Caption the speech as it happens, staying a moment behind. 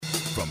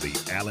From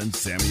the Allen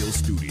Samuel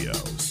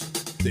Studios,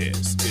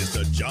 this is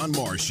the John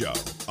Morris Show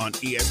on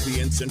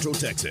ESPN Central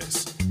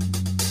Texas.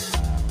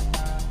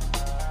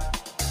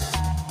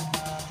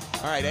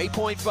 All right,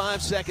 8.5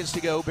 seconds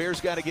to go.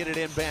 Bears got to get it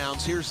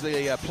inbounds. Here's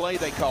the play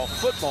they call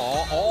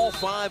football. All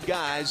 5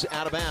 guys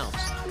out of bounds.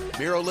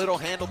 Miro Little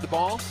handled the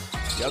ball.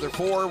 The other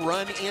 4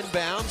 run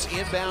inbounds.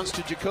 Inbounds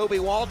to Jacoby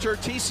Walter.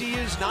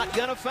 TCU's not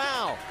going to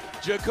foul.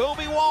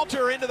 Jacoby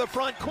Walter into the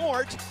front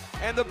court,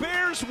 and the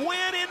Bears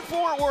win in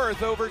Fort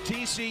Worth over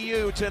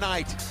TCU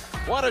tonight.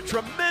 What a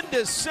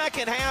tremendous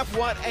second half.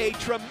 What a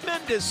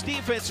tremendous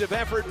defensive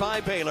effort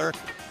by Baylor.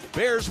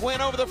 Bears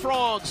win over the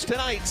Frogs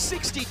tonight,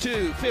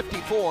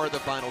 62-54, the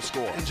final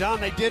score. And, John,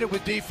 they did it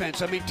with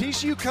defense. I mean,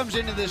 TCU comes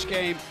into this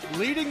game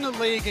leading the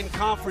league in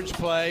conference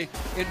play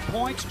in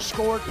points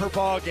scored per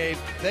ball game.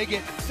 They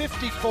get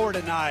 54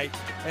 tonight,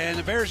 and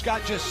the Bears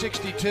got just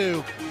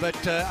 62. But,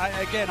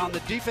 again, on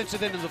the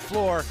defensive end of the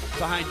floor,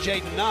 behind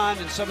Jaden Nunn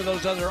and some of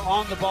those other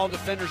on-the-ball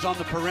defenders on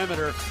the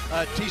perimeter,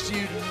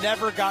 TCU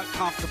never got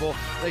comfortable.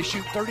 They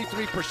shoot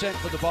 33%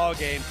 for the ball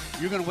game.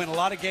 You're going to win a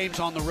lot of games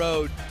on the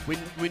road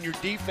when your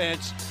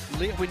defense,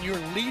 when you're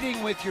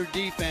leading with your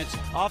defense,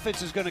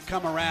 offense is going to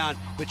come around,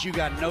 but you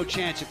got no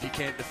chance if you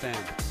can't defend.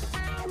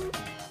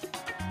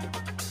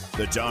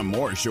 The John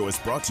Morris Show is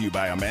brought to you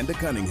by Amanda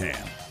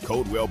Cunningham,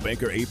 Coldwell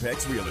Banker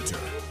Apex Realtor,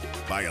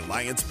 by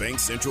Alliance Bank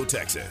Central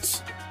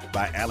Texas,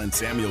 by Allen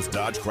Samuels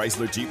Dodge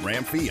Chrysler Jeep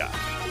Ram Fiat,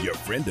 your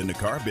friend in the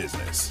car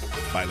business,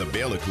 by the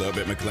Baylor Club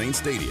at McLean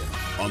Stadium,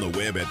 on the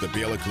web at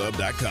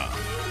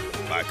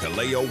thebaylorclub.com, by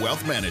Kaleo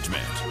Wealth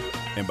Management,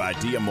 and by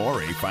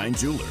Diamore Fine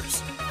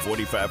Jewelers,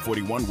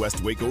 4541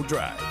 West Waco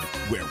Drive,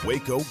 where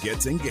Waco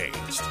gets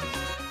engaged.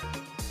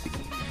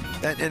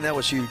 And that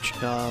was huge,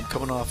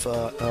 coming off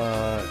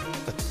a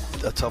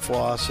tough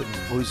loss and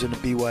losing to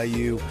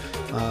BYU.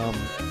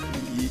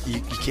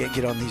 You can't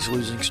get on these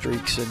losing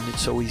streaks, and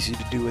it's so easy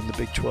to do in the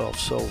Big 12.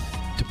 So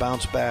to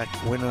bounce back,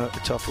 win a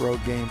tough road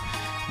game.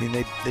 I mean,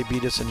 they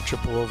beat us in a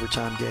triple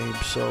overtime game,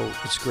 so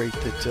it's great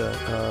that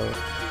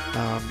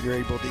you're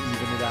able to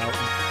even it out.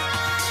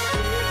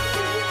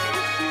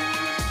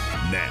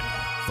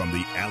 Now, from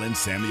the Allen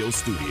Samuel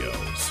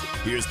Studios,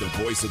 here's the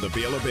voice of the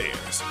Baylor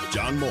Bears,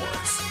 John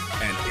Morris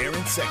and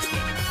Aaron Sexton.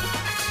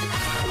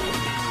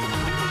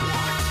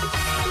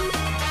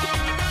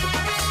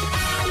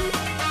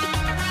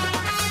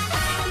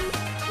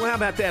 Well, how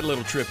about that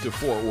little trip to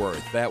Fort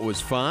Worth? That was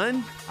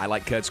fun.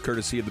 Highlight cuts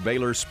courtesy of the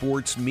Baylor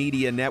Sports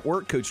Media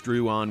Network. Coach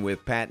Drew on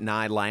with Pat and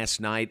I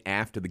last night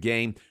after the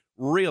game.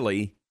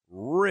 Really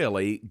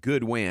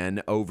good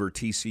win over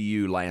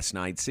TCU last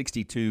night,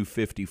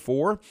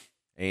 62-54.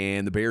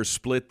 And the Bears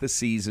split the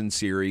season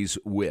series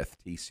with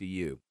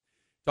TCU.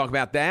 Talk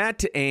about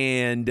that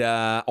and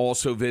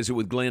also visit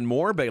with Glenn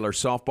Moore, Baylor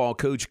softball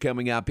coach,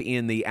 coming up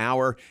in the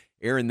hour.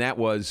 Aaron, that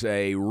was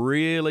a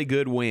really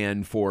good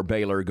win for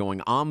Baylor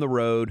going on the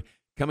road,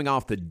 coming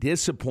off the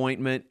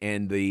disappointment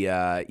and the,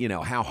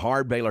 how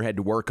hard Baylor had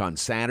to work on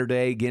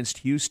Saturday against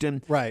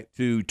Houston. Right.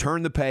 To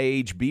turn the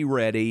page, be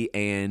ready,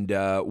 and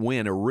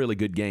win a really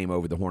good game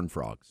over the Horned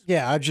Frogs.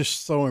 Yeah, I'm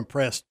just so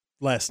impressed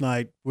last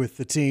night with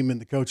the team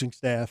and the coaching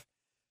staff.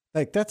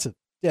 Like, that's a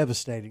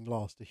devastating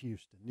loss to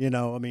Houston.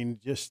 I mean,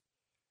 just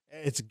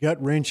it's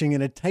gut-wrenching,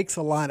 and it takes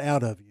a lot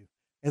out of you.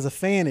 As a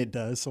fan, it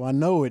does, so I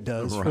know it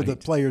does for the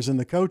players and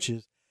the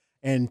coaches.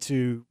 And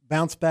to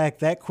bounce back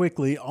that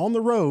quickly on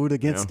the road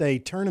against a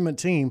tournament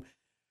team,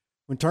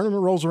 when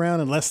tournament rolls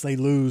around, unless they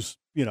lose,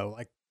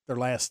 like their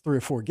last 3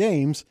 or 4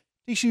 games,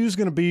 TCU is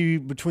going to be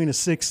between a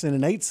 6 and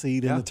an 8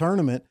 seed in the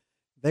tournament.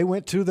 They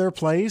went to their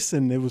place,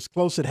 and it was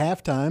close at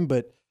halftime,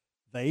 but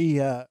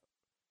they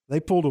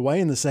pulled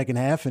away in the second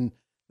half, and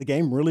the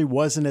game really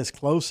wasn't as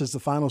close as the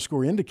final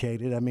score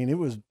indicated. I mean, it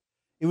was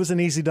an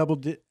easy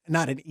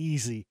not an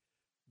easy.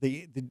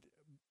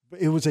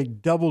 It was a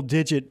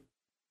double-digit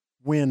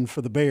win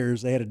for the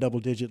Bears. They had a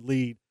double-digit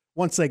lead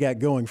once they got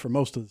going for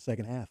most of the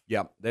second half.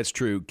 Yeah, that's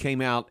true.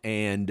 Came out,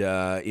 and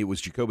it was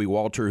Jacoby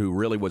Walter who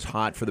really was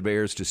hot for the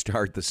Bears to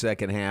start the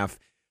second half.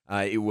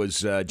 It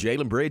was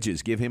Jalen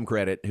Bridges, give him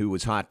credit, who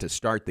was hot to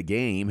start the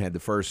game, had the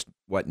first,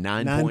 9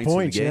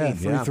 points in the game?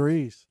 3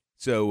 threes.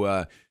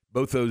 So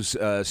both those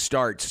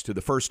starts to the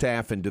first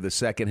half and to the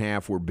second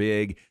half were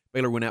big.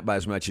 Baylor went out by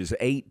as much as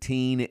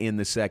 18 in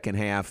the second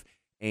half.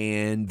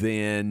 And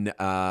then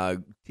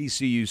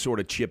TCU sort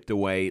of chipped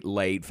away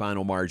late.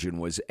 Final margin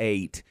was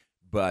 8,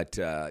 but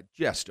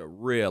just a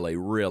really,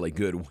 really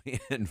good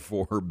win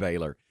for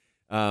Baylor.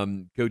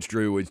 Coach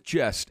Drew was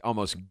just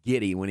almost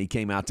giddy when he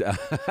came out to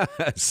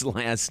us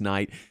last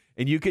night.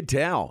 And you could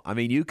tell. I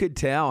mean, you could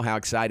tell how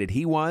excited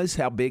he was,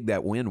 how big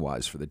that win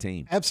was for the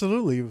team.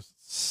 Absolutely.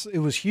 It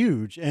was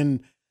huge. And,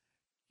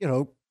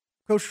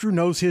 Coach Drew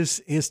knows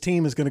his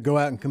team is going to go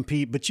out and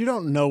compete, but you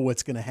don't know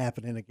what's going to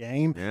happen in a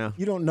game. Yeah.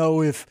 You don't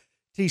know if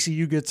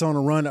TCU gets on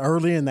a run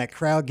early and that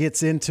crowd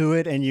gets into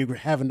it and you're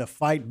having to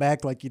fight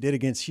back like you did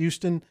against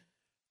Houston.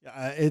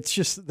 There's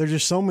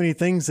just so many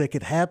things that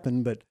could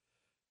happen, but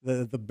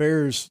the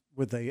Bears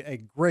with a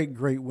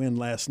great win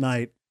last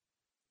night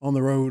on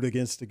the road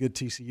against a good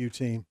TCU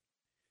team.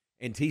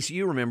 And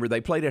TCU, remember, they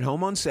played at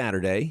home on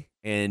Saturday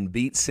and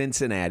beat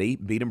Cincinnati,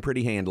 beat them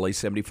pretty handily,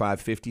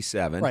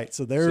 75-57. Right,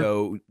 so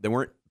they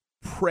weren't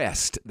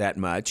pressed that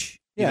much,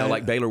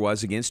 like Baylor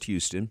was against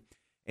Houston.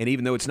 And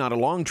even though it's not a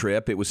long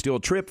trip, it was still a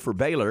trip for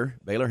Baylor.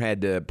 Baylor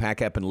had to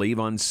pack up and leave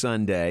on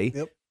Sunday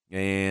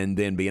and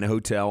then be in a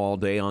hotel all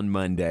day on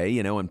Monday,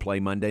 and play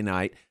Monday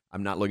night.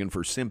 I'm not looking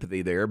for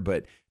sympathy there,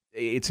 but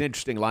it's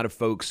interesting. A lot of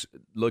folks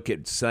look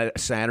at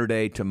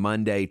Saturday to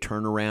Monday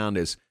turnaround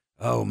as,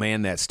 oh,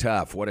 man, that's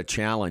tough. What a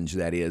challenge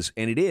that is.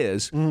 And it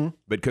is. Mm-hmm.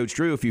 But Coach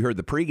Drew, if you heard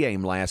the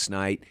pregame last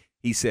night,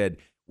 he said,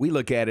 we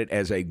look at it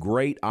as a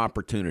great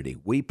opportunity.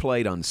 We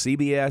played on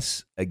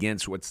CBS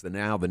against what's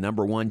now the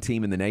number one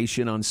team in the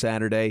nation on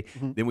Saturday.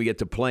 Mm-hmm. Then we get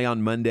to play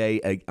on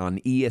Monday on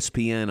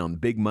ESPN on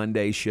Big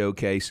Monday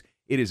Showcase.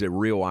 It is a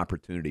real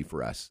opportunity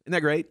for us. Isn't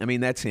that great? I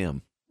mean, that's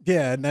him.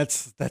 Yeah, and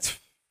that's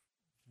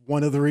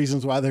one of the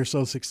reasons why they're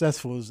so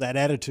successful is that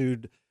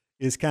attitude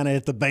is kind of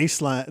at the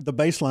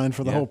baseline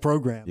for the whole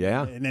program.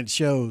 Yeah. And it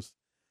shows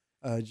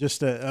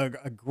just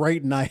a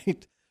great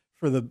night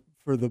for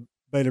the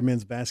Baylor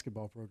men's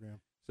basketball program.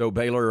 So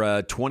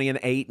Baylor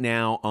 20-8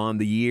 now on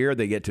the year.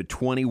 They get to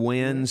 20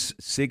 wins,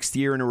 sixth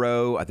year in a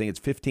row. I think it's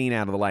 15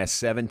 out of the last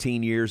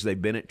 17 years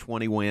they've been at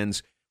 20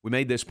 wins. We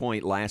made this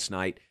point last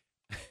night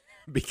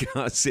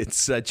because it's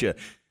such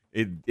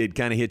it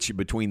kind of hits you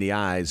between the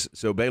eyes.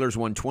 So Baylor's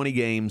won 20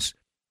 games,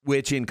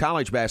 which in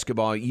college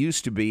basketball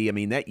used to be,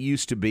 that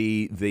used to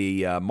be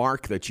the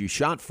mark that you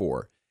shot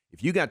for.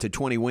 If you got to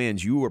 20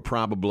 wins, you were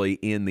probably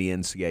in the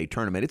NCAA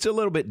tournament. It's a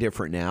little bit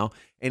different now,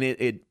 and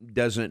it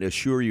doesn't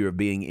assure you of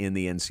being in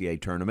the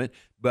NCAA tournament,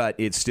 but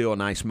it's still a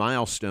nice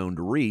milestone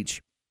to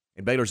reach.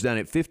 And Baylor's done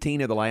it 15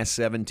 of the last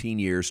 17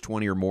 years,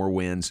 20 or more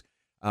wins.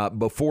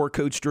 Before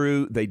Coach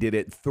Drew, they did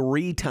it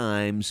 3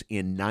 times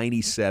in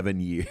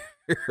 97 years.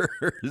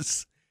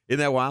 Isn't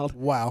that wild?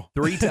 Wow.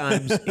 3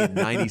 times in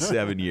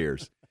 97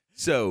 years.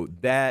 So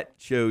that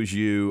shows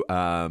you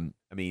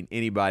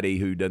anybody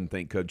who doesn't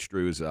think Coach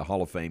Drew is a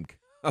Hall of Fame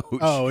coach.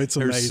 Oh, it's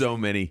amazing. There's so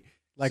many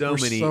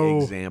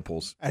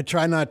examples. I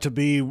try not to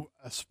be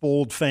a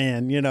spoiled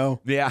fan,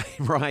 Yeah,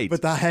 right.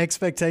 But the high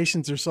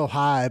expectations are so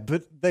high,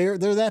 but they're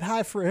that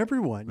high for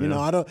everyone. You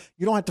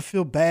don't have to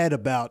feel bad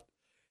about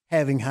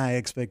having high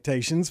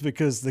expectations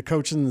because the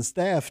coach and the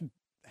staff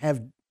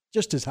have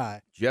just as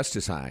high. Just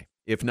as high,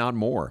 if not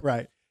more.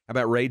 Right. How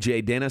about Ray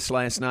J. Dennis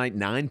last night?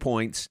 9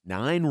 points,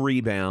 9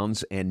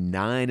 rebounds, and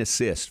 9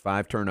 assists,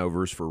 5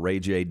 turnovers for Ray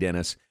J.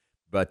 Dennis.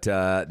 But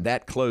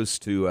that close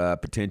to a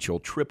potential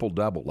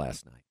triple-double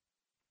last night.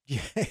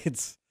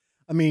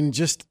 Yeah,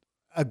 just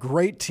a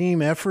great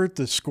team effort.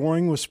 The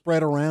scoring was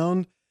spread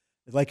around.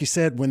 Like you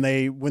said, when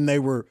they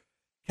were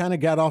kind of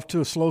got off to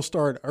a slow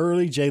start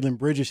early, Jalen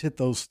Bridges hit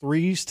those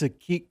threes to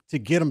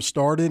get them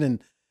started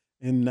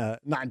and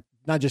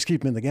not just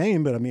keep them in the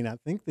game, but I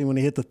think when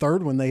he hit the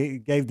third one, they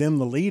gave them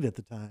the lead at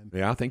the time.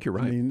 Yeah, I think you're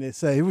right.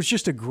 It was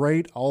just a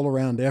great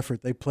all-around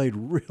effort. They played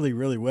really,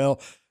 really well,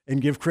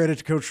 and give credit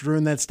to Coach Drew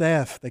and that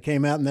staff. They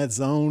came out in that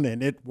zone,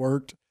 and it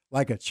worked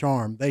like a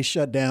charm. They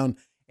shut down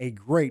a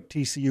great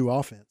TCU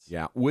offense.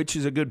 Yeah, which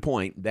is a good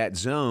point. That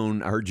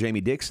zone, I heard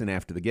Jamie Dixon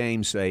after the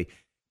game say,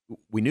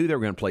 we knew they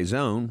were going to play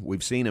zone.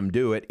 We've seen them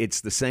do it.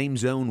 It's the same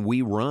zone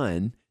we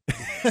run,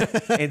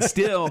 and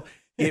still –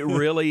 it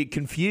really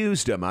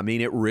confused them.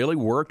 It really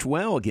worked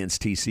well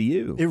against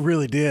TCU. It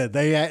really did.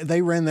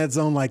 They ran that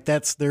zone like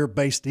that's their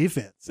base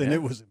defense, and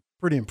it was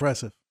pretty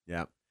impressive.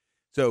 Yeah.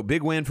 So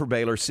big win for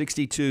Baylor.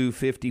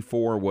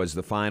 62-54 was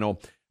the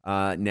final.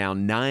 Now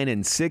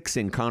 9-6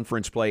 in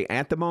conference play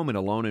at the moment,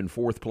 alone in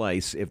 4th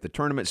place. If the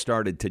tournament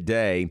started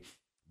today,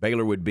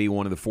 Baylor would be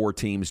one of the 4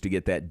 teams to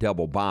get that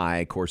double bye.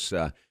 Of course,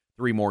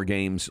 3 more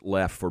games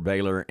left for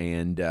Baylor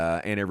and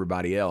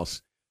everybody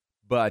else.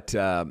 But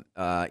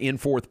in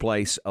 4th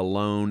place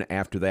alone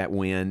after that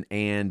win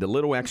and a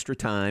little extra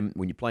time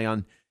when you play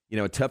on,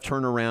 a tough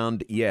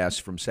turnaround, yes,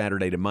 from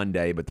Saturday to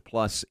Monday. But the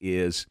plus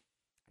is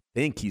I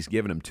think he's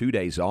given them 2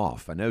 days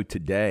off. I know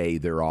today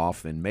they're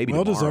off and maybe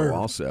tomorrow deserved.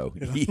 Also.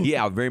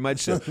 Yeah, very much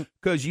so.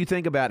 Because you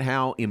think about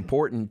how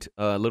important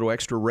a little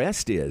extra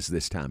rest is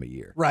this time of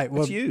year. Right.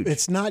 Well, it's huge.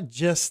 It's not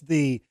just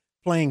the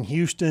playing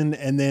Houston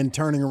and then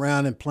turning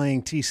around and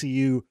playing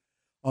TCU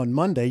on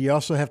Monday. You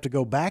also have to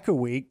go back a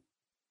week.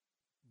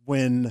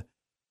 When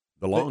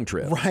the long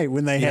trip. Right,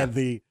 when they had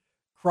the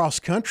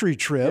cross-country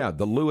trip. Yeah,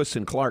 the Lewis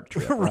and Clark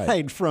trip.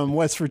 Right, from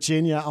West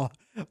Virginia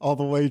all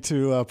the way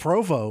to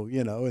Provo,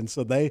 and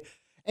so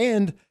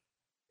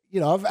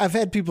I've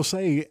had people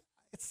say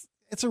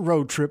it's a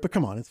road trip, but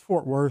come on, it's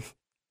Fort Worth.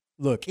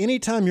 Look,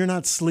 anytime you're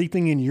not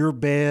sleeping in your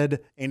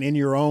bed and in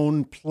your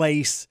own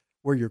place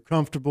where you're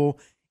comfortable,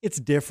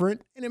 it's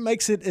different, and it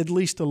makes it at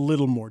least a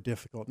little more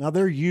difficult. Now,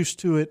 they're used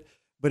to it,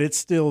 but it's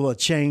still a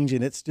change,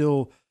 and it's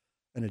still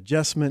an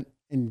adjustment,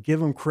 and give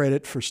them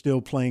credit for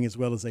still playing as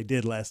well as they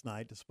did last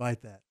night,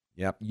 despite that.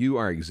 Yep, you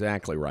are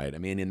exactly right.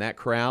 In that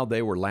crowd,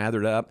 they were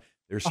lathered up.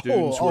 Their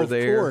students were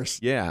there. Of course.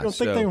 Yeah. You don't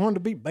think they wanted to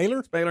beat Baylor?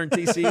 It's Baylor and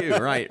TCU.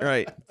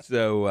 Right.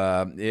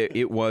 So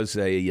it was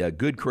a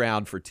good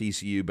crowd for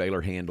TCU.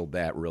 Baylor handled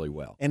that really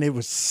well. And it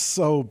was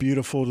so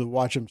beautiful to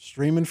watch them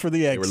streaming for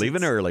the exits. They were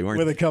leaving early, weren't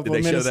they? With a couple Did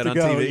of minutes they show that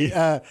to on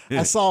go. TV?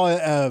 I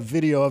saw a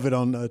video of it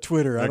on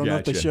Twitter. I don't know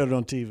if they gotcha. showed it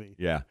on TV.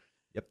 Yeah.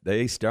 Yep.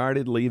 They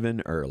started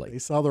leaving early. They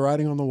saw the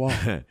writing on the wall.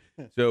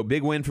 So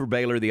big win for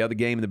Baylor. The other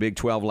game in the Big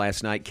 12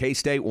 last night.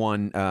 K-State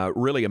won,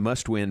 really a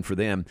must-win for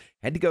them.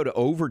 Had to go to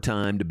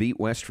overtime to beat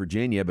West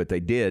Virginia, but they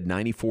did,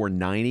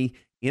 94-90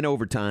 in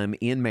overtime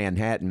in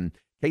Manhattan.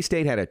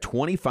 K-State had a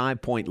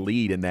 25-point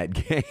lead in that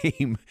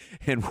game,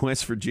 and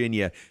West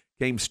Virginia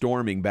came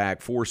storming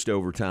back, forced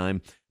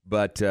overtime.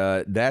 But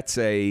that's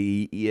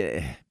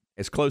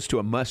as close to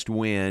a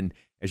must-win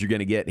as you're going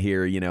to get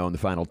here, in the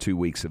final 2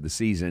 weeks of the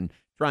season,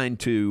 trying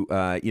to,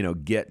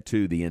 get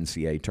to the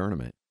NCAA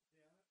tournament.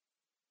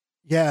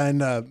 Yeah, and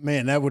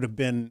man, that would have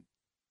been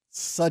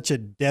such a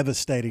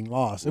devastating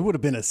loss. It would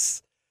have been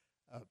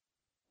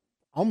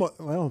almost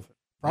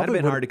might have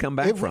been hard to come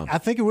back from. I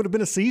think it would have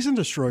been a season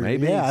destroyer.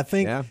 Maybe. Yeah, I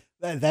think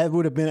that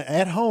would have been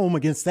at home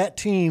against that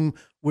team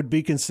would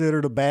be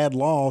considered a bad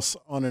loss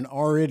on an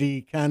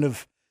already kind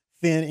of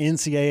thin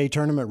NCAA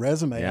tournament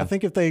resume. Yeah. I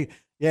think if they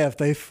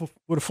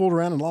would have fooled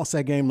around and lost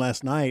that game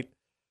last night,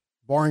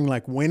 barring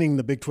like winning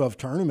the Big 12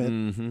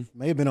 tournament,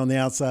 may have been on the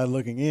outside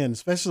looking in,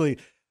 especially.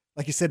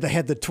 Like you said, they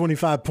had the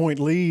 25-point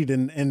lead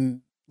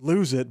and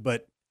lose it,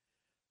 but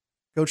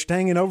Coach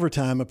Tang in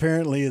overtime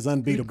apparently is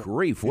unbeatable. Good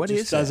grief, what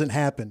is that? It doesn't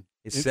happen.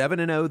 It's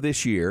 7-0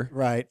 this year,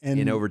 right? And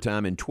in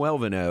overtime, and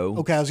 12-0.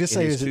 Okay, I was just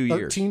saying, is it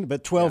 13,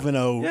 but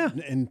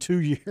 12-0 in 2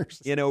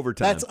 years in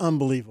overtime. That's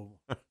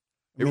unbelievable.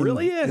 It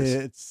really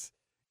is.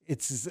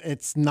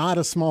 It's not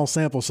a small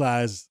sample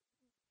size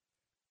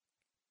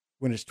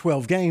when it's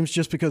 12 games,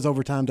 just because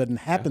overtime doesn't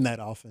happen that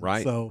often.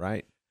 Right. So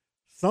right.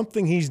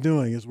 Something he's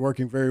doing is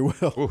working very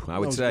well. Ooh, I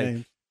would say,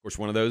 of course,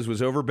 one of those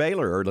was over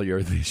Baylor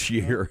earlier this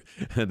year.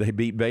 They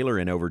beat Baylor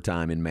in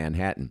overtime in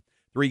Manhattan.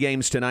 3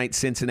 games tonight.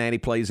 Cincinnati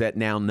plays at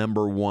now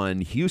number 1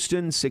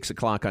 Houston, 6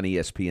 o'clock on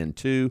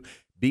ESPN2.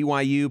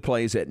 BYU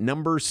plays at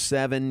number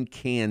 7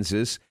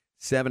 Kansas,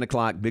 7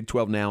 o'clock, Big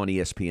 12 now on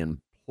ESPN+.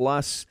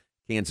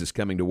 Kansas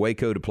coming to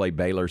Waco to play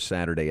Baylor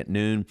Saturday at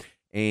noon.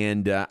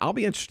 And I'll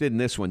be interested in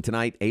this one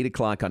tonight, 8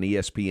 o'clock on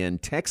ESPN.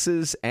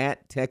 Texas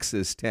at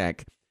Texas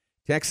Tech.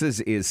 Texas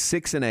is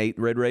 6-8.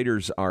 Red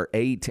Raiders are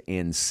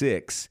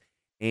 8-6.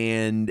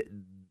 And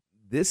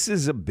this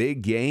is a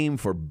big game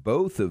for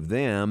both of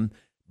them,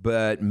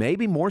 but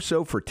maybe more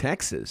so for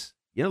Texas.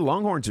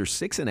 Longhorns are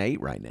 6-8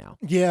 right now.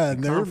 Yeah,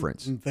 in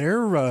conference.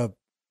 They're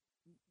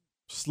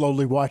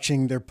slowly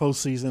watching their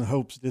postseason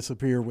hopes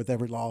disappear with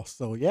every loss.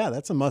 So, yeah,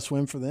 that's a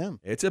must-win for them.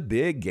 It's a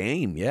big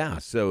game, yeah.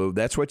 So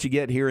that's what you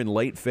get here in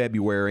late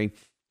February.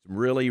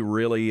 Really,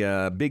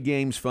 really big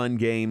games, fun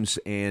games,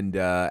 and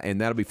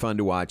that'll be fun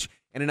to watch.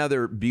 And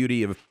another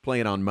beauty of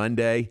playing on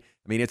Monday,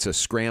 I mean, it's a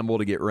scramble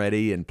to get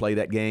ready and play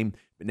that game,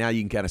 but now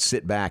you can kind of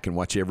sit back and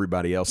watch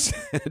everybody else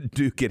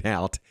duke it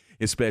out,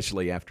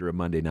 especially after a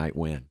Monday night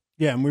win.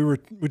 Yeah, and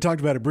we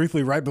talked about it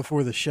briefly right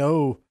before the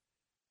show,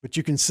 but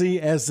you can see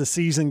as the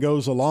season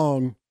goes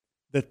along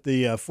that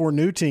the 4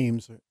 new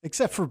teams,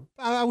 except for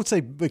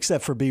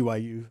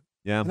BYU.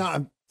 Yeah.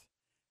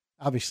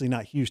 Obviously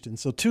not Houston.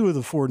 So 2 of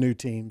the 4 new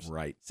teams,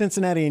 right?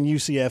 Cincinnati and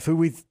UCF, who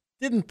we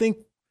didn't think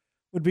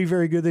would be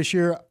very good this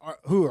year,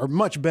 who are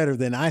much better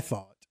than I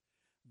thought.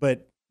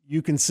 But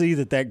you can see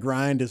that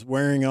grind is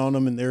wearing on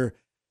them, and they're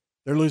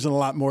losing a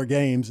lot more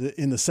games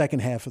in the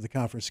second half of the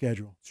conference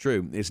schedule. It's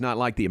true. It's not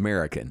like the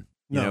American,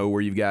 where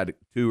you've got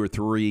 2 or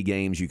 3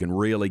 games you can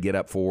really get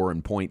up for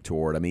and point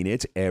toward. I mean,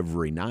 it's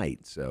every night,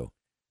 so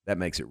that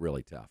makes it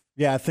really tough.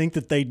 Yeah, I think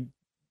that they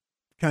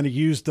kind of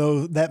used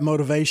that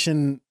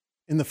motivation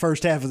in the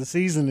first half of the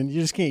season, and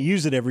you just can't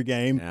use it every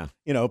game.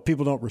 Yeah.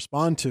 People don't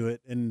respond to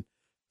it, and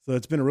so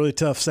it's been a really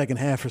tough second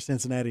half for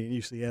Cincinnati and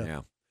UCF. Yeah.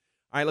 All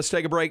right, let's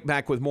take a break.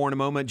 Back with more in a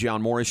moment.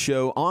 John Morris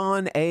Show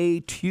on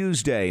a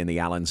Tuesday in the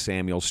Allen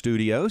Samuels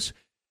Studios.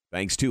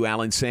 Thanks to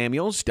Allen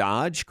Samuels,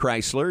 Dodge,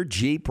 Chrysler,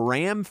 Jeep,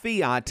 Ram,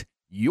 Fiat,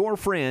 your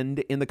friend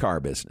in the car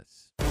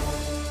business.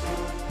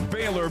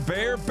 Baylor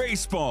Bear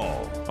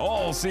Baseball,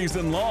 all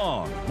season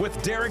long,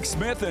 with Derek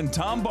Smith and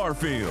Tom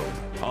Barfield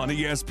on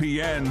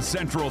ESPN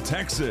Central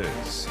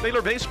Texas.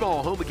 Baylor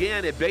Baseball home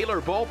again at Baylor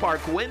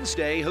Ballpark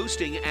Wednesday,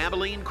 hosting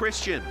Abilene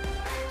Christian.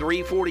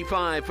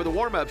 3:45 for the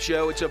warm-up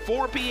show. It's a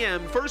 4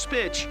 p.m. first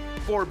pitch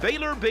for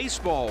Baylor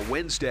Baseball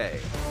Wednesday.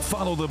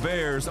 Follow the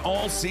Bears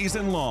all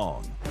season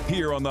long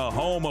here on the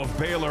home of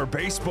Baylor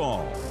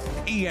Baseball,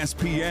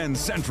 ESPN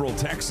Central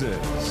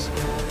Texas.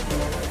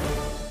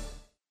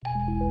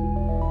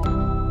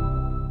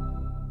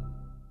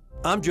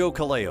 I'm Joe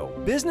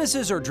Kaleo.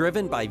 Businesses are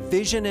driven by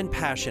vision and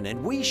passion,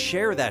 and we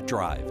share that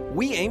drive.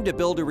 We aim to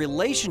build a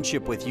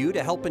relationship with you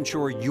to help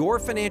ensure your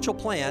financial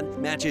plan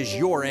matches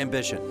your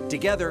ambition.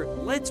 Together,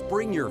 let's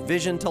bring your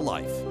vision to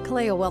life.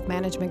 Kaleo Wealth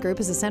Management Group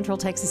is a Central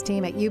Texas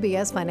team at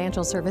UBS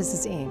Financial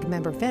Services, Inc.,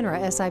 member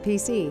FINRA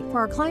SIPC. For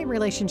our client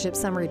relationship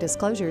summary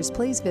disclosures,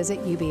 please visit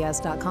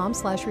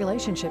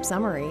ubs.com/relationship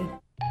summary.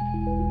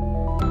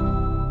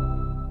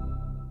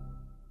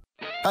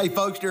 Hey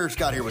folks, Derek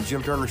Scott here with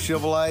Jim Turner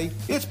Chevrolet.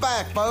 It's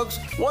back, folks.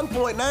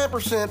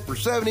 1.9% for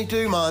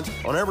 72 months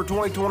on every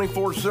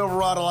 2024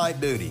 Silverado Light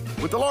Duty.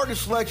 With the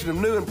largest selection of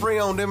new and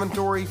pre-owned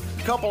inventory,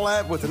 couple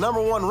that with the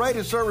 #1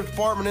 rated service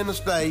department in the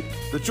state,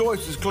 the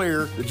choice is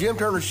clear. The Jim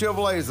Turner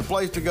Chevrolet is the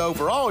place to go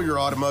for all your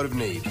automotive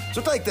needs.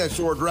 So take that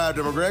short drive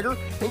to McGregor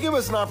and give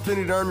us an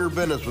opportunity to earn your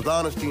business with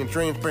honesty and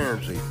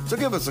transparency. So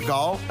give us a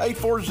call,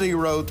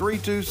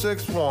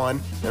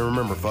 840-3261. And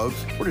remember, folks,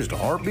 we're just a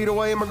heartbeat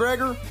away in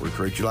McGregor. We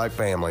treat you like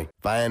family.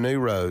 Find new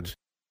roads.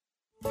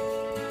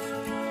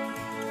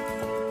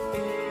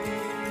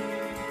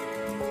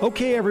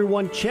 Okay,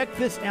 everyone, check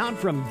this out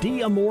from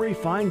D'Amore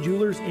Fine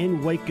Jewelers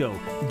in Waco.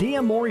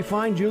 D'Amore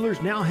Fine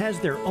Jewelers now has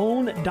their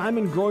own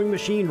diamond growing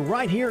machine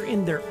right here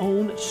in their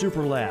own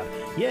super lab.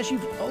 Yes,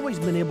 you've always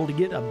been able to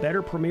get a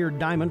better premier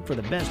diamond for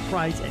the best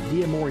price at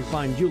D'Amore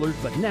Fine Jewelers,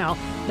 but now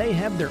they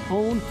have their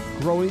own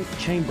growing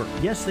chamber.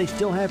 Yes, they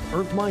still have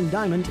earth mine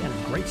diamonds and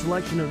a great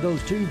selection of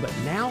those too, but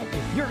now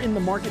if you're in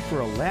the market for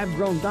a lab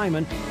grown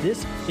diamond,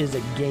 this is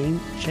a game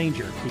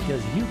changer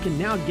because you can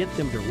now get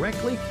them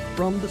directly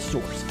from the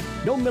source.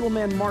 No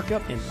middleman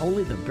markup and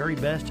only the very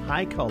best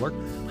high color,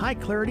 high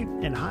clarity,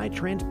 and high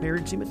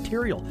transparency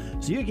material.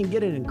 So you can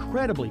get an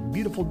incredibly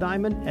beautiful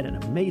diamond at an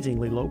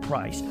amazingly low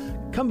price.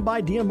 Come by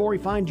D'Amore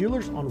Fine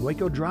Jewelers on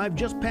Waco Drive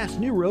just past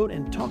New Road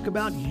and talk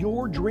about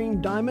your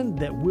dream diamond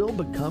that will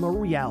become a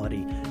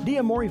reality.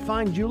 D'Amore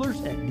Fine Jewelers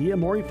at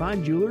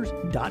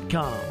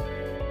d'AmoreFineJewelers.com.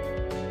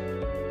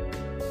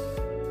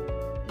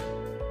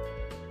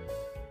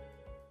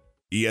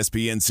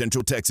 ESPN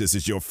Central Texas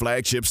is your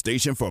flagship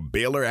station for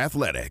Baylor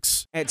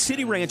Athletics. At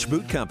City Ranch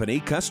Boot Company,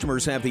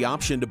 customers have the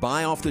option to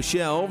buy off the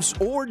shelves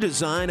or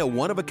design a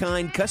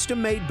one-of-a-kind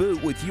custom-made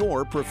boot with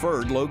your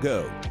preferred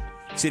logo.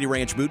 City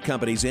Ranch Boot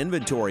Company's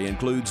inventory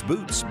includes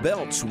boots,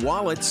 belts,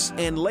 wallets,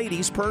 and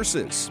ladies'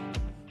 purses.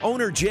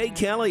 Owner Jay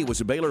Kelly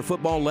was a Baylor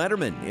football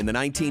letterman in the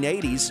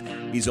 1980s.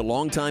 He's a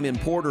longtime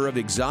importer of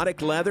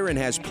exotic leather and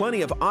has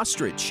plenty of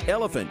ostrich,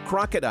 elephant,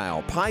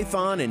 crocodile,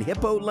 python, and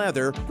hippo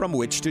leather from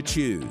which to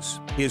choose.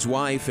 His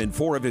wife and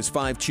 4 of his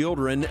 5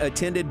 children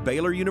attended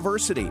Baylor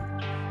University.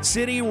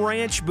 City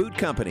Ranch Boot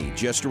Company,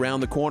 just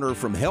around the corner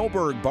from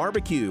Hellberg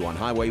Barbecue on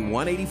Highway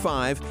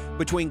 185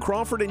 between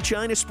Crawford and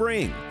China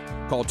Spring.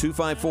 Call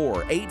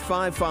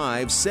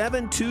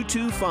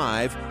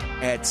 254-855-7225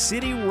 at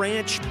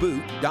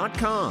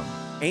cityranchboot.com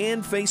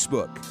and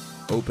Facebook.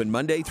 Open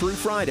Monday through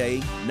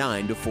Friday,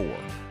 9 to 4.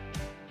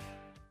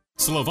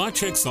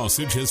 Slovacek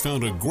Sausage has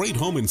found a great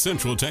home in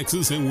Central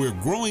Texas, and we're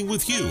growing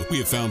with you. We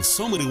have found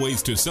so many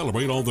ways to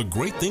celebrate all the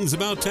great things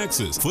about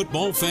Texas.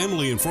 Football,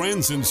 family, and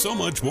friends, and so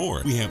much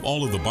more. We have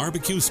all of the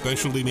barbecue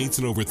specialty meats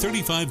and over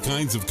 35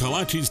 kinds of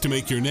kolaches to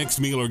make your next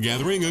meal or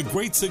gathering a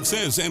great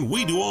success, and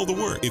we do all the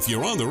work. If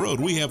you're on the road,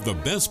 we have the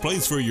best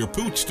place for your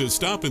pooch to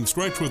stop and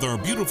stretch with our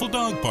beautiful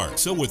dog park.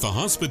 So with the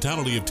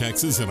hospitality of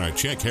Texas and our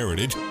Czech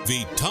heritage,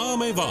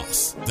 Vítame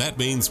vás. That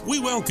means we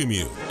welcome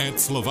you. At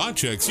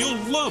Slovacek's, you'll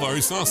love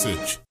our sausage.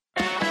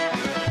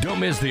 Don't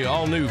miss the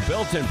all-new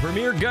Belton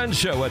Premier Gun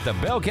Show at the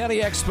Bell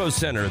County Expo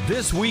Center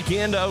this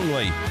weekend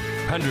only.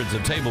 Hundreds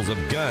of tables of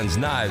guns,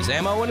 knives,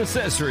 ammo, and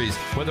accessories.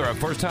 Whether a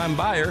first-time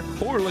buyer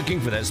or looking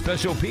for that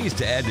special piece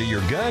to add to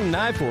your gun,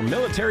 knife, or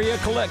military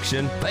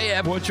collection, they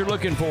have what you're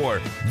looking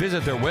for.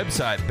 Visit their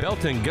website,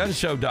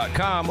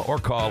 beltongunshow.com, or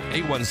call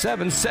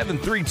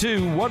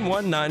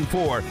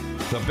 817-732-1194.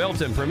 The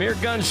Belton Premier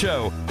Gun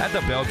Show at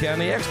the Bell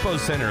County Expo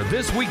Center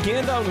this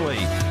weekend only.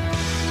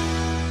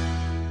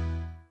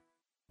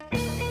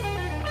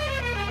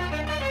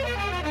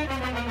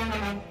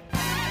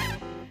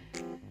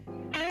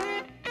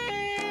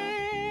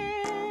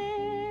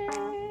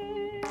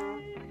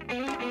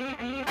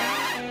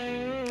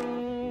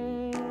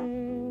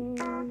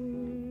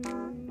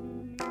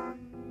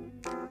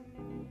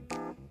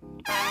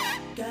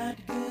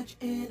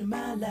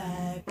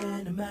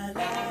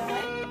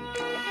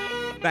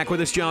 Back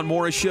with us, John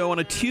Morris Show on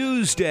a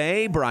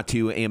Tuesday, brought to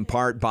you in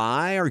part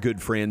by our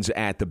good friends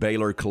at the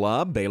Baylor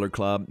Club. Baylor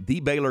Club,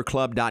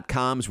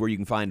 thebaylorclub.com is where you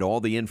can find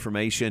all the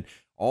information,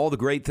 all the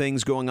great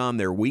things going on,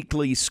 their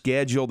weekly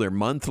schedule, their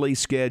monthly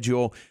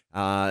schedule,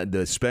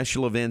 the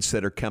special events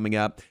that are coming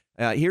up.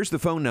 Here's the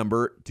phone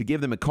number to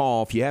give them a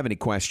call if you have any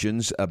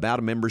questions about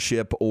a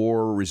membership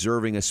or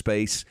reserving a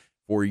space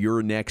for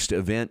your next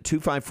event.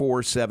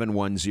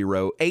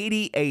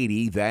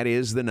 254-710-8080, that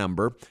is the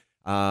number.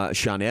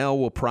 Chanel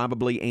will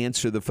probably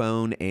answer the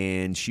phone,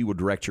 and she will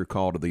direct your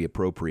call to the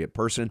appropriate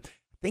person. I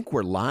think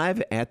we're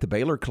live at the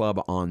Baylor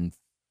Club on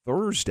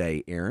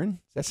Thursday, Aaron.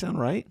 Does that sound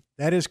right?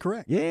 That is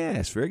correct.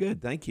 Yes, very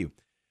good. Thank you.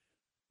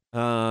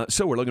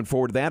 So we're looking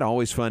forward to that.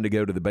 Always fun to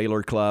go to the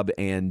Baylor Club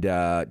and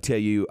tell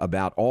you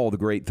about all the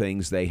great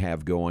things they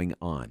have going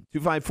on.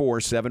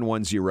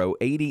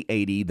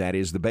 254-710-8080. That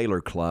is the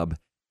Baylor Club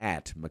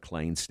at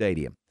McLean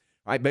Stadium.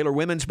 All right, Baylor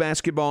women's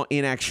basketball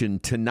in action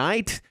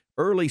tonight.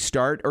 Early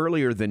start,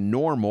 earlier than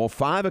normal,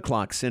 5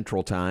 o'clock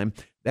Central Time.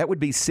 That would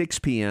be 6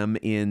 p.m.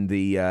 in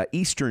the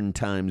Eastern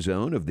time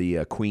zone of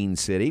the Queen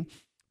City.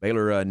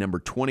 Baylor, number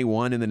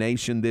 21 in the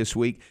nation this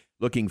week,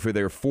 looking for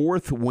their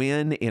 4th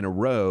win in a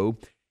row.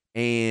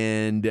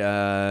 And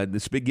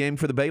this big game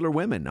for the Baylor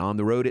women on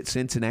the road at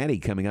Cincinnati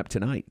coming up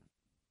tonight.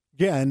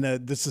 Yeah, and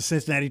this is a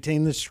Cincinnati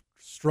team that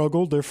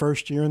struggled their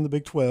first year in the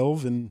Big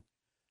 12. And,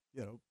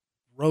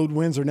 road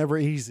wins are never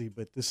easy,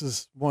 but this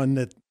is one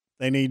that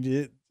they need.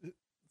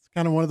 It's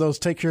kind of one of those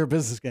take care of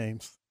business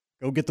games.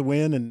 Go get the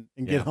win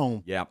and get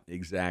home. Yeah,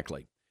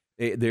 exactly.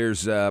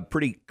 There's a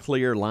pretty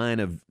clear line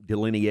of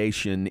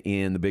delineation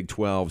in the Big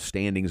 12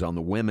 standings on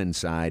the women's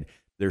side.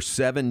 There's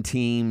 7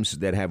 teams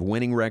that have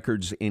winning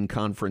records in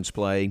conference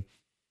play.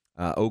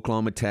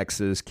 Oklahoma,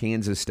 Texas,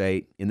 Kansas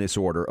State, in this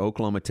order.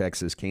 Oklahoma,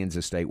 Texas,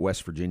 Kansas State,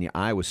 West Virginia,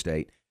 Iowa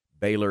State,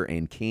 Baylor,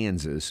 and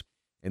Kansas.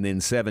 And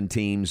then 7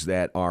 teams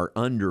that are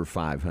under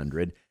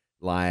 500,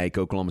 like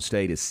Oklahoma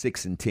State is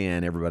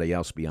 6-10, everybody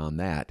else beyond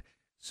that.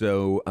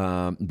 So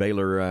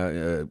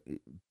Baylor,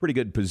 pretty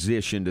good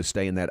position to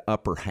stay in that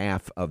upper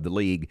half of the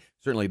league.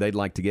 Certainly they'd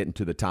like to get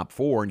into the top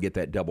 4 and get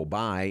that double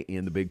bye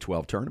in the Big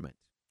 12 tournament.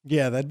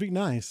 Yeah, that'd be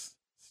nice.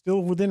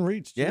 Still within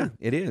reach, too. Yeah,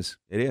 it is.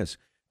 It is.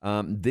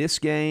 This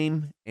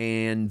game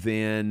and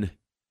then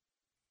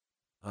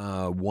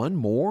one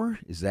more.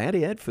 Is that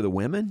it for the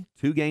women?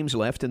 2 games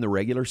left in the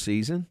regular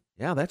season.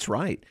 Yeah, that's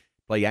right.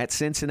 Play at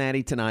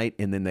Cincinnati tonight,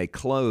 and then they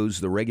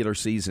close the regular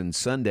season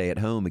Sunday at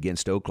home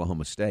against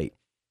Oklahoma State.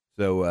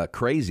 So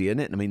crazy, isn't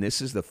it? I mean,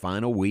 this is the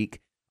final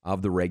week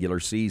of the regular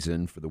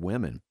season for the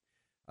women.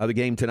 The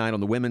game tonight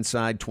on the women's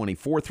side,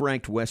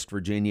 24th-ranked West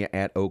Virginia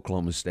at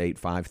Oklahoma State,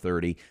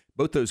 5:30.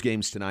 Both those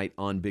games tonight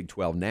on Big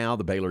 12 Now,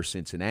 the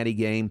Baylor-Cincinnati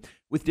game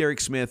with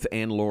Derek Smith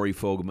and Lori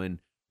Fogelman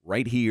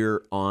right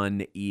here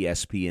on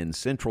ESPN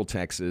Central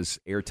Texas.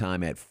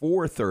 Airtime at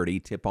 4:30,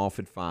 tip-off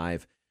at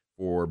 5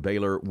 for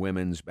Baylor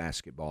women's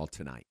basketball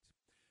tonight.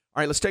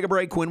 All right, let's take a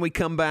break. When we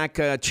come back,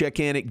 check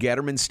in at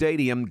Getterman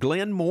Stadium.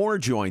 Glenn Moore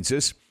joins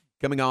us,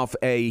 coming off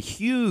a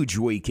huge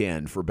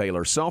weekend for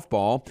Baylor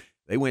softball.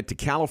 They went to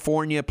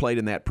California, played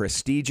in that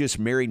prestigious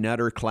Mary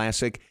Nutter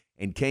Classic,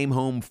 and came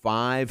home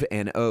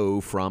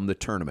 5-0 from the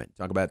tournament.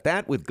 Talk about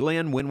that with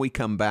Glenn when we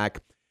come back.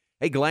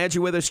 Hey, glad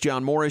you're with us.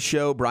 John Morris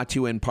Show brought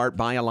to you in part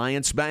by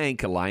Alliance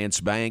Bank.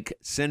 Alliance Bank,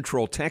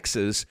 Central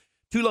Texas.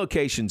 2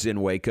 locations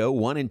in Waco,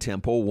 1 in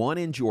Temple, 1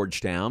 in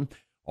Georgetown.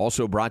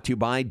 Also brought to you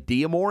by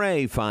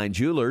D'Amore Fine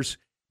Jewelers.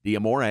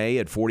 D'Amore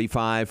at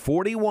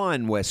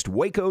 4541 West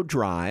Waco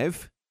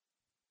Drive.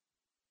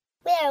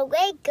 Where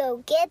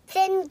Waco gets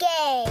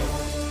engaged.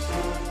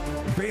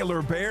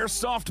 Baylor Bear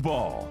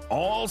softball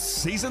all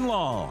season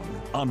long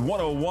on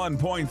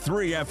 101.3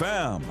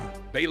 FM.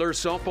 Baylor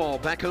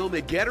softball back home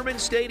at Getterman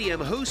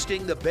Stadium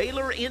hosting the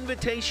Baylor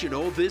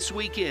Invitational this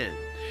weekend.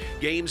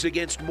 Games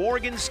against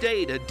Morgan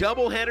State, a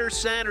doubleheader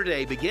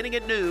Saturday beginning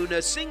at noon,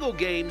 a single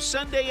game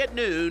Sunday at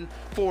noon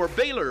for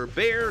Baylor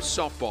Bear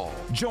softball.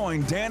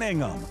 Join Dan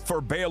Ingham for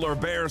Baylor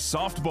Bear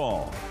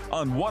softball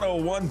on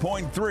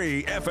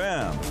 101.3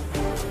 FM.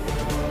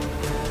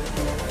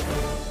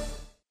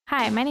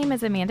 Hi, my name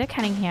is Amanda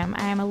Cunningham.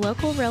 I am a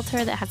local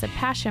realtor that has a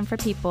passion for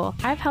people.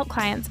 I've helped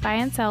clients buy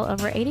and sell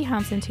over 80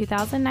 homes in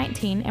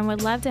 2019 and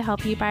would love to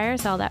help you buy or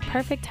sell that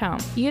perfect home.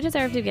 You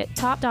deserve to get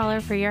top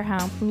dollar for your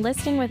home.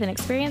 Listing with an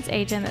experienced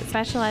agent that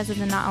specializes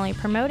in not only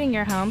promoting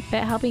your home,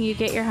 but helping you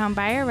get your home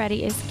buyer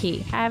ready is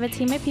key. I have a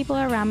team of people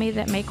around me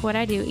that make what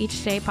I do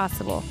each day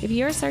possible. If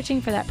you are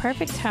searching for that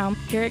perfect home,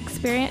 your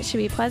experience should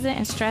be pleasant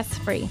and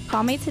stress-free.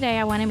 Call me today.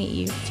 I want to meet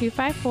you.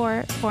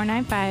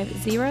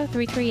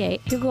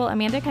 254-495-0338. Google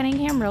Amanda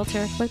Cunningham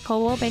Realtor with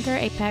Coldwell Banker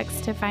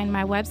Apex to find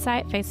my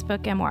website,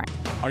 Facebook, and more.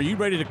 Are you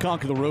ready to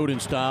conquer the road in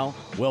style?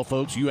 Well,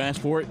 folks, you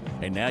asked for it,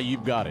 and now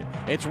you've got it.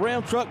 It's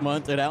Ram Truck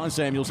Month at Allen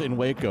Samuels in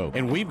Waco,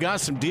 and we've got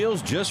some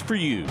deals just for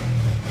you.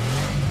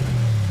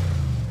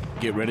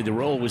 Get ready to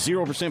roll with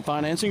 0%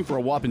 financing for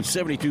a whopping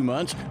 72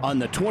 months on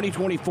the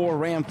 2024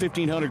 Ram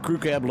 1500 Crew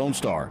Cab Lone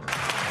Star.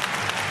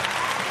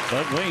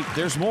 But wait,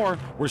 there's more.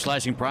 We're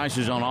slashing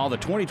prices on all the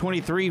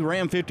 2023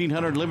 Ram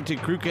 1500 Limited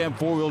Crew Cab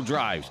 4-wheel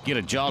drives. Get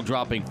a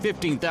jaw-dropping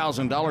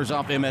 $15,000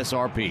 off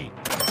MSRP.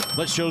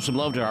 Let's show some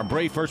love to our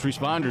brave first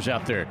responders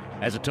out there.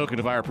 As a token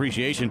of our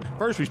appreciation,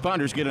 first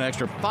responders get an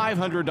extra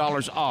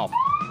 $500 off.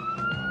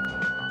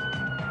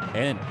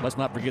 And let's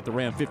not forget the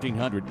Ram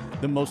 1500,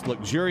 the most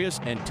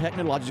luxurious and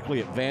technologically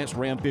advanced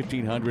Ram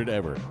 1500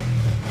 ever.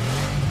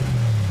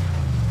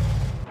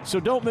 So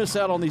don't miss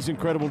out on these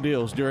incredible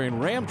deals during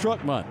Ram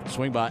Truck Month.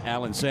 Swing by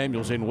Allen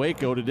Samuels in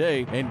Waco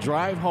today and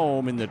drive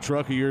home in the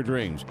truck of your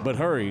dreams. But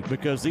hurry,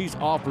 because these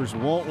offers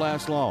won't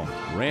last long.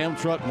 Ram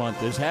Truck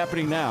Month is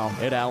happening now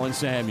at Allen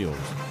Samuels.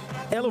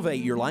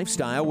 Elevate your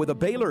lifestyle with a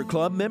Baylor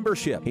Club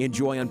membership.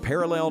 Enjoy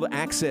unparalleled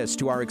access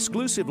to our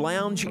exclusive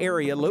lounge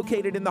area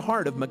located in the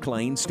heart of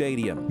McLean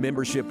Stadium.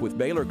 Membership with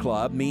Baylor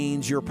Club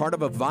means you're part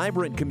of a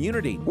vibrant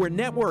community where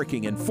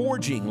networking and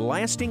forging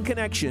lasting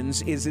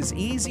connections is as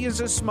easy as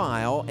a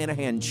smile and a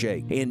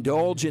handshake.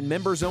 Indulge in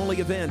members-only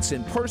events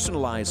and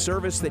personalized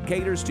service that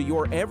caters to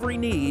your every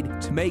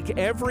need to make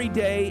every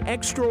day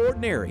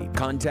extraordinary.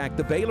 Contact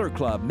the Baylor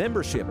Club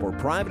membership or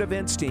private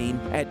events team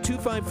at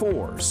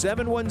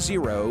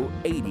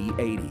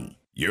 254-710-8080.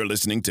 You're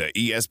listening to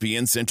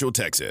ESPN Central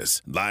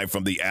Texas, live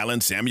from the Allen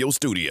Samuel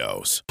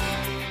Studios.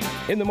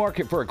 In the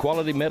market for a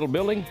quality metal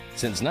building?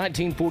 Since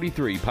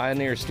 1943,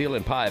 Pioneer Steel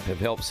and Pipe have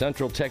helped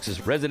Central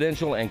Texas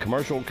residential and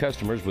commercial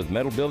customers with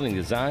metal building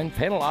design,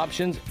 panel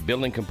options,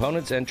 building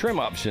components, and trim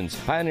options.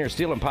 Pioneer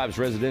Steel and Pipe's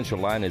residential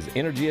line is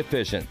energy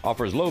efficient,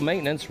 offers low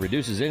maintenance,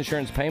 reduces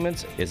insurance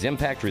payments, is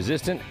impact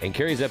resistant, and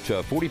carries up to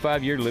a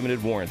 45-year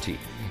limited warranty.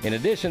 In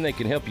addition, they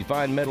can help you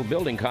find metal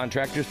building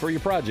contractors for your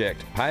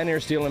project. Pioneer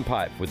Steel and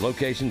Pipe, with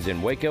locations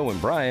in Waco and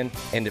Bryan,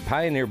 and at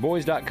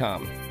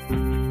pioneerboys.com.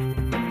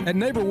 At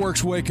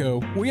NeighborWorks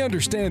Waco, we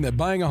understand that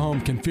buying a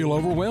home can feel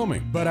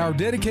overwhelming, but our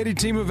dedicated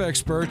team of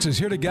experts is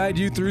here to guide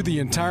you through the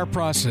entire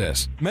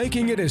process,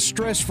 making it as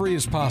stress-free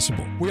as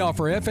possible. We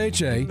offer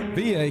FHA,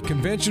 VA,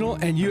 conventional,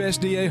 and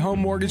USDA home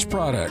mortgage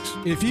products.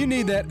 If you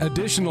need that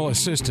additional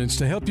assistance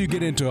to help you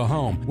get into a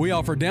home, we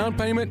offer down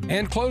payment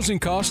and closing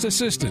cost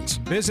assistance.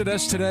 Visit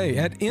us today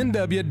at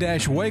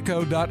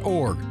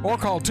nw-waco.org or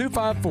call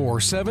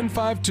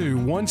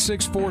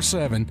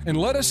 254-752-1647 and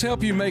let us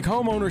help you make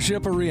home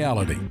ownership a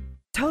reality.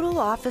 Total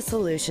Office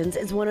Solutions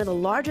is one of the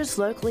largest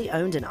locally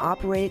owned and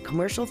operated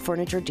commercial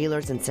furniture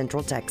dealers in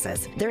Central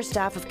Texas. Their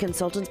staff of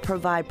consultants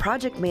provide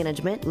project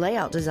management,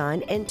 layout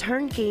design, and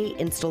turnkey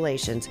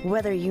installations.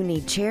 Whether you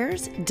need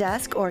chairs,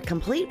 desk, or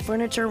complete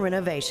furniture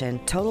renovation,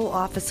 Total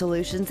Office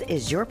Solutions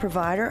is your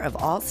provider of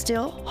all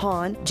steel,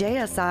 HON,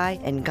 JSI,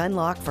 and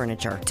Gunlock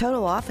furniture.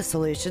 Total Office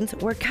Solutions,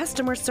 where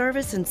customer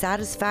service and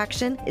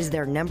satisfaction is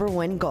their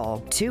 #1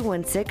 goal.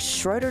 216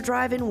 Schroeder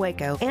Drive in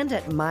Waco and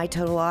at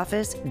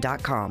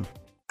mytotaloffice.com.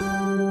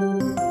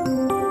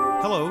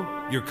 Hello,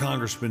 your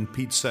Congressman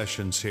Pete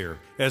Sessions here.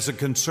 As a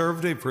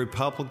conservative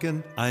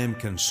Republican, I am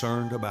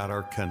concerned about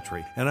our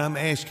country, and I'm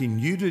asking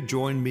you to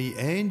join me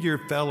and your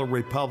fellow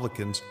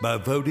Republicans by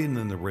voting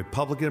in the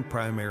Republican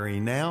primary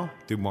now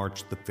through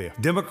March the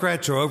 5th.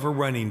 Democrats are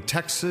overrunning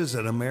Texas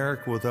and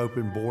America with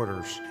open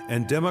borders,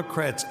 and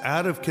Democrats'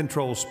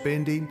 out-of-control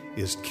spending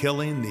is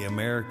killing the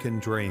American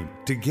dream.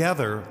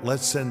 Together,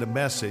 let's send a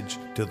message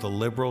to the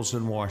liberals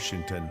in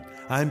Washington.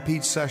 I'm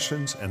Pete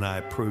Sessions, and I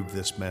approve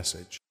this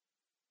message.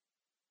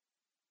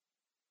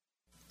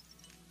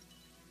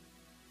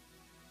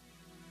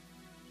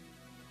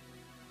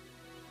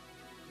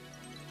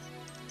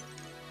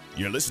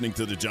 You're listening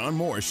to The John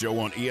Morris Show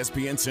on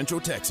ESPN Central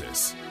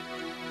Texas.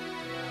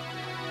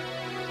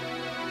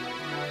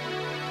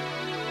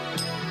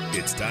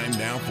 It's time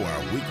now for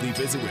our weekly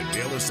visit with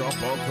Baylor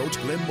softball coach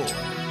Glenn Moore.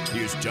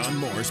 Here's John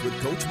Morris with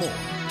Coach Moore.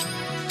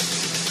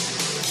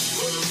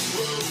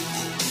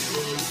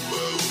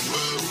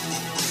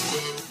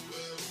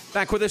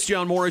 Back with us,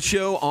 John Morris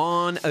Show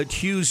on a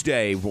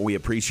Tuesday. We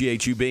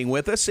appreciate you being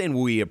with us, and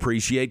we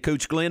appreciate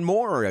Coach Glenn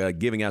Moore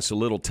giving us a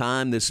little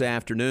time this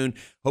afternoon.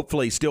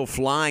 Hopefully still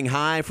flying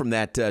high from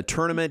that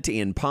tournament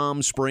in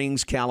Palm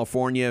Springs,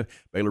 California.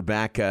 Baylor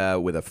back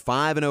with a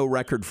 5-0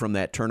 record from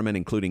that tournament,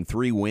 including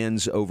 3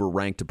 wins over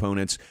ranked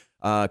opponents.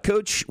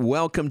 Coach,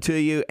 welcome to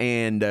you,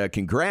 and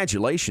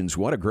congratulations.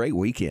 What a great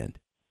weekend.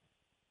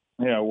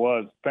 Yeah, it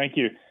was. Thank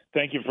you.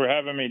 Thank you for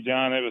having me,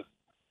 John.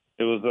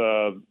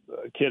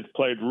 Kids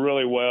played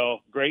really well,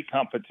 great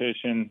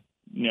competition,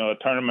 a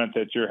tournament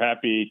that you're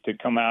happy to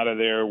come out of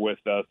there with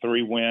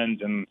 3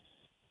 wins. And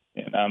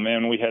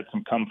man, we had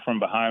some come from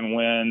behind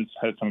wins,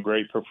 had some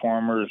great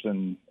performers,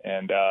 and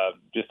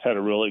just had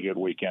a really good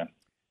weekend.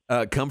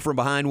 Come from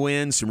behind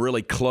wins, some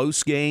really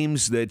close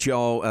games that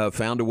y'all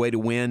found a way to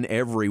win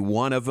every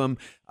one of them.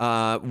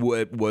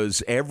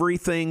 Was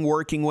everything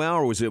working well,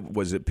 or was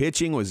it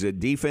pitching? Was it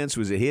defense?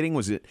 Was it hitting?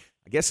 Was it,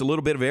 I guess, a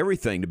little bit of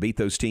everything to beat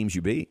those teams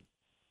you beat?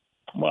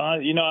 Well,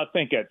 I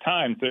think at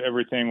times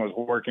everything was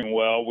working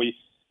well.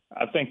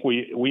 I think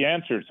we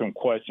answered some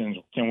questions.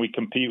 Can we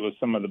compete with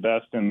some of the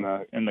best in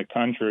the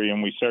country?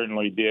 And we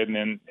certainly did,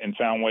 and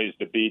found ways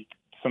to beat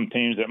some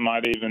teams that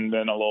might even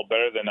been a little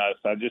better than us.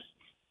 I just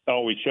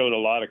thought we showed a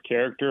lot of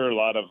character, a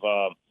lot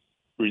of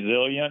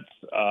resilience.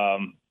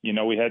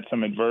 We had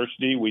some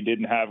adversity. We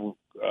didn't have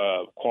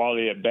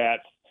quality at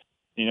bats,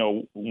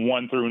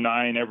 1 through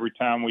 9 every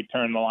time we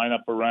turned the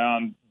lineup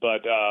around,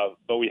 but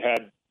we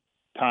had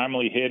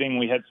timely hitting.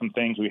 We had some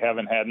things we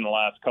haven't had in the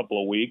last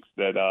couple of weeks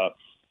that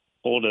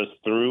pulled us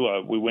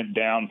through. We went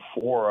down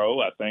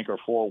 4-0, I think, or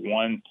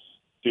 4-1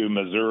 to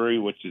Missouri,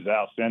 which is an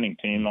outstanding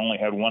team. Only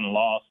had 1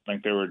 loss. I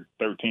think they were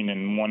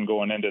 13-1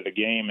 going into the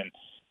game, and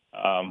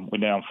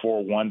went down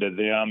 4-1 to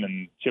them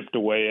and chipped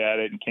away at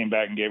it and came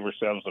back and gave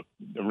ourselves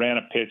ran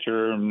a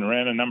pitcher and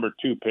ran a number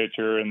 2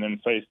 pitcher, and then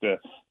faced their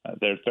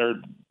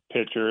third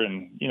pitcher.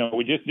 And,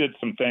 we just did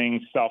some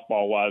things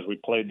softball-wise. We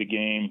played the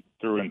game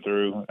through and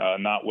through,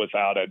 not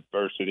without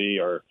adversity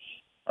or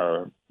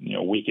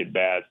weak at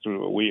bats.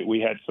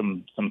 We had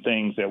some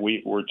things that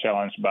we were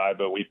challenged by,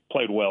 but we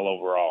played well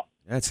overall.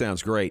 That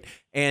sounds great.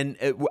 And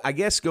I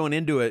guess going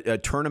into a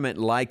tournament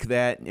like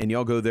that, and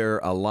y'all go there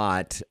a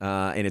lot,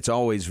 and it's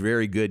always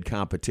very good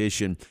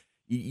competition,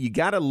 you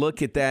got to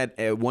look at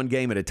that one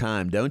game at a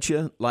time, don't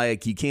you?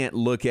 Like, you can't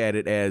look at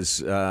it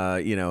as,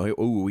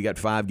 we got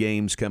 5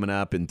 games coming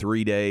up in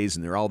 3 days,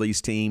 and there are all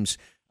these teams.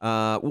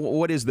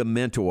 What is the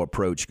mental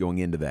approach going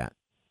into that?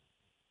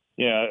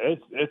 Yeah,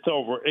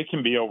 it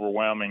can be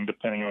overwhelming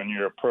depending on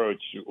your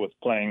approach with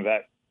playing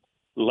that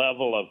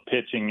level of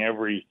pitching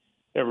every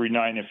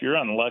night. And if you're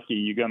unlucky,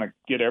 you're going to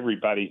get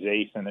everybody's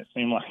ace, and it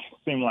seemed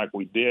like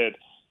we did.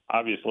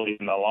 Obviously,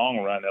 in the long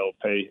run, it'll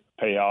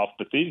pay off.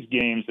 But these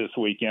games this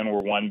weekend were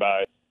won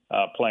by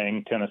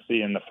playing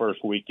Tennessee in the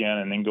first weekend,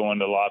 and then going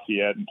to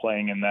Lafayette and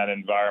playing in that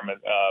environment.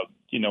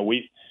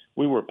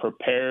 We were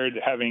prepared,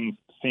 having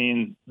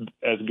seen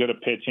as good a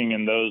pitching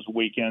in those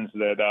weekends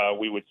that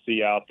we would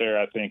see out there.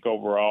 I think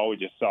overall we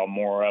just saw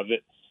more of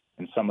it,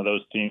 and some of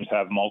those teams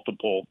have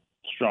multiple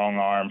strong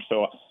arms.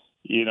 So,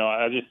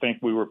 I just think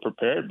we were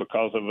prepared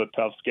because of a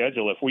tough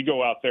schedule. If we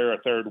go out there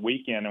a third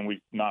weekend and we've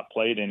not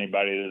played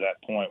anybody to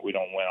that point, we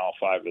don't win all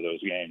 5 of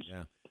those games.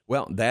 Yeah.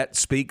 Well, that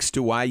speaks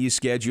to why you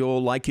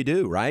schedule like you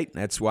do, right?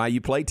 That's why you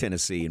play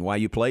Tennessee and why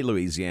you play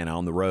Louisiana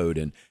on the road.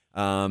 And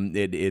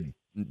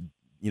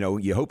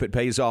you hope it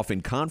pays off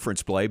in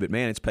conference play, but,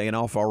 man, it's paying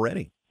off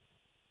already.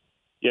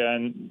 Yeah,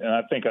 and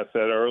I think I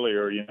said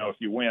earlier, if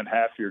you win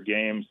half your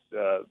games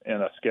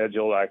in a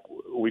schedule, like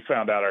we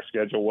found out our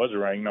schedule was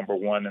ranked number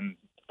 1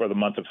 for the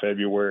month of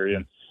February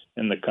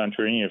in the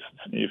country.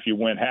 If you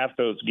win half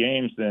those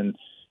games, then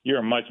you're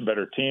a much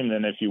better team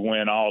than if you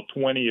win all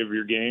 20 of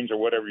your games or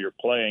whatever you're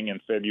playing in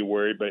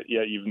February, but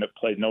yet you've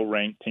played no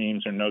ranked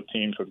teams or no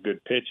teams with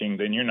good pitching,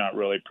 then you're not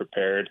really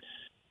prepared.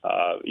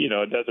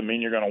 It doesn't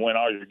mean you're going to win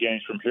all your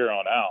games from here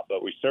on out,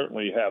 but we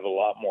certainly have a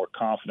lot more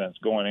confidence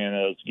going into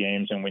those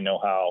games, and we know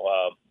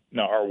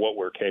what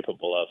we're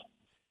capable of.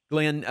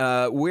 Glenn,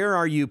 where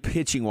are you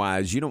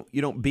pitching-wise? You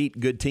don't beat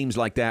good teams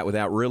like that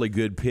without really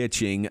good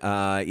pitching.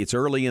 It's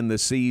early in the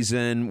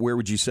season. Where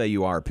would you say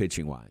you are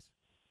pitching-wise?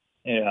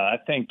 Yeah, I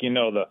think,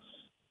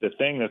 the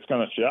thing that's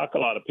going to shock a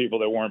lot of people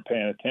that weren't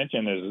paying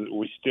attention is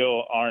we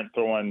still aren't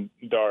throwing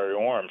Dari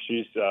Orm.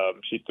 She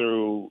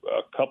threw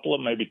a couple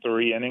of maybe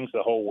 3 innings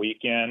the whole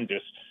weekend,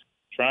 just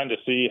trying to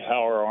see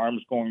how her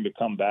arm's going to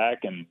come back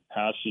and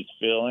how she's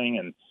feeling,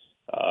 and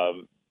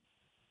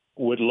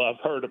would love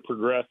her to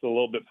progress a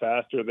little bit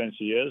faster than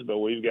she is, but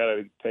we've got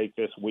to take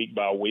this week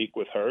by week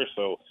with her.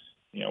 So,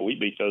 we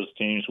beat those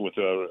teams with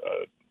a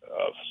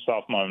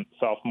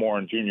sophomore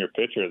and junior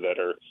pitcher that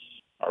are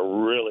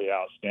really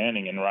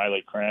outstanding, and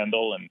Riley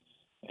Crandall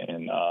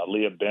and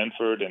Leah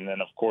Benford, and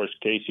then of course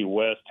Casey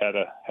West had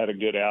a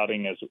good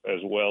outing as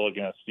well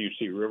against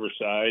UC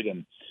Riverside,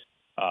 and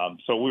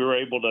so we were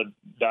able to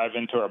dive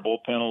into our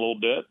bullpen a little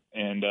bit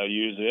and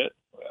use it.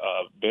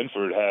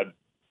 Benford had,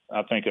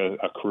 I think,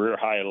 a career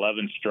high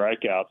 11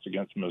 strikeouts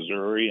against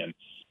Missouri, and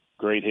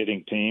great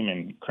hitting team,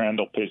 and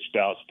Crandall pitched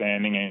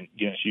outstanding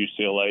against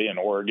UCLA and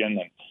Oregon,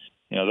 and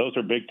those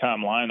are big-time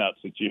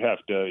lineups that you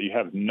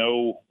have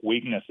no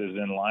weaknesses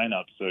in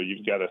lineups, so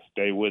you've got to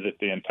stay with it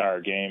the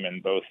entire game,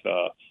 and both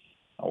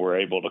were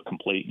able to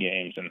complete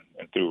games and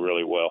do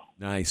really well.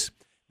 Nice.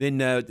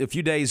 Then a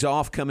few days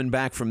off coming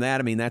back from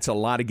that. I mean, that's a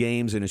lot of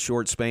games in a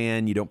short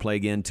span. You don't play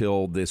again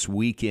till this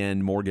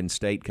weekend. Morgan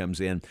State comes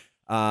in.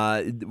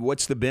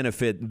 What's the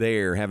benefit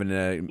there, having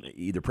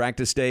either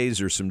practice days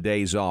or some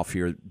days off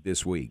here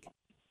this week?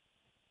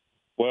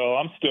 Well,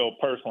 I'm still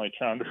personally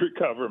trying to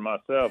recover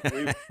myself.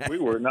 We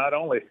were not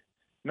only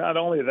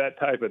that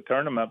type of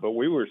tournament, but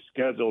we were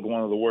scheduled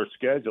one of the worst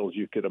schedules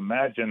you could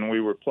imagine. We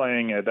were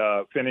playing at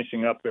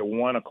finishing up at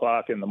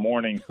 1:00 in the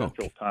morning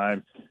Central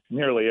Time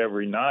nearly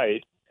every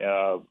night.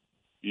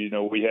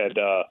 We had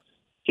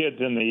kids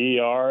in the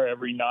ER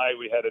every night.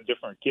 We had a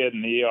different kid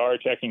in the ER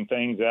checking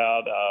things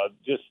out.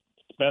 Just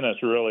spent us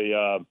really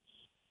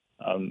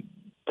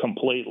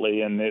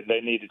completely, and they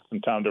needed some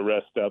time to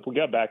rest up. We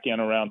got back in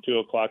around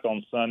 2:00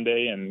 on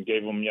Sunday and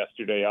gave them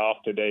yesterday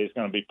off. Today is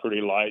going to be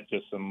pretty light,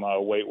 just some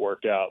weight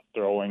workout,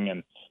 throwing,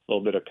 and a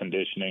little bit of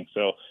conditioning.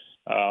 So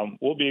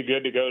we'll be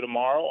good to go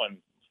tomorrow and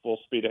full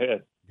speed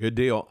ahead. Good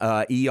deal.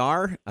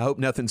 ER, I hope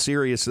nothing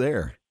serious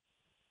there.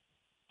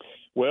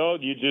 Well,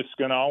 you're just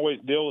going to always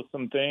deal with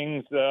some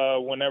things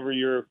whenever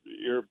you're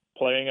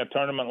playing a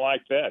tournament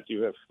like that.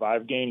 You have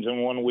 5 games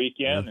in one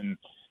weekend, and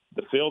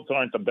the fields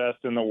aren't the best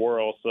in the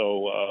world.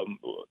 So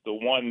the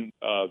one,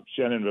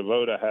 Shannon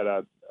Vivoda had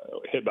a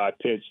hit by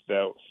pitch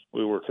that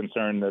we were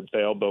concerned that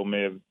the elbow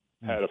may have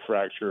had a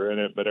fracture in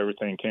it, but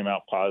everything came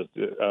out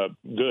positive,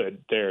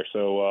 good there.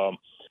 So,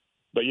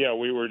 but yeah,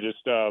 we were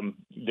just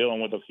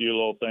dealing with a few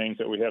little things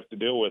that we have to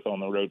deal with on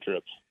the road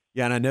trips.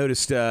 Yeah, and I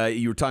noticed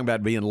you were talking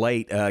about being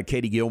late.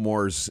 Katie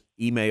Gilmore's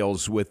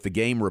emails with the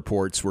game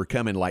reports were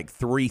coming like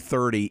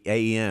 3:30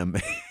 a.m.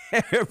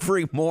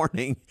 every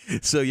morning.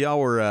 So y'all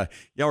were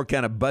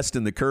kind of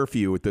busting the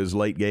curfew with those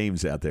late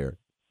games out there.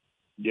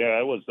 Yeah,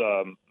 it was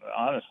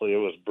honestly, it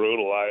was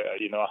brutal.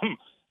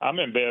 I'm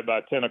in bed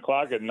by 10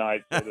 o'clock at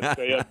night, so to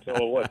stay up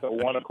till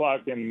 1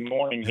 o'clock in the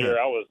morning here,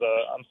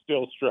 I'm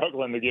still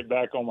struggling to get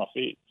back on my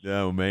feet.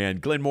 Oh man,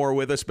 Glenn Moore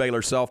with us,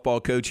 Baylor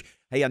softball coach.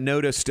 Hey, I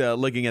noticed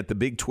looking at the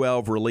Big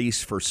 12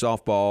 release for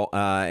softball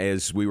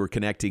as we were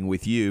connecting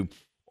with you.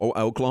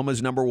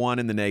 Oklahoma's number 1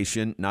 in the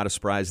nation, not a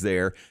surprise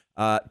there.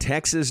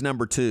 Texas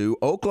number 2.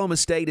 Oklahoma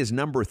State is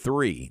number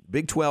 3.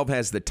 Big 12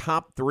 has the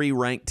top 3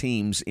 ranked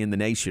teams in the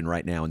nation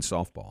right now in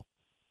softball.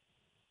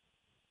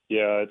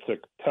 Yeah, it's a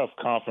tough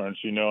conference,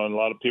 and a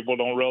lot of people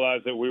don't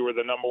realize that we were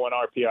the number 1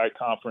 RPI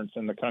conference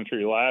in the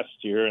country last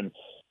year, and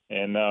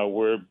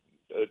we're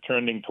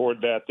trending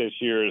toward that this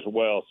year as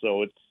well.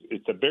 So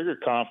it's a bigger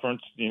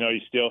conference. You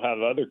still have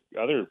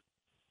other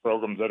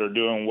programs that are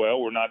doing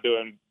well. We're not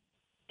doing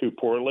too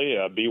poorly.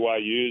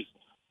 BYU's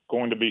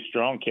going to be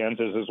strong.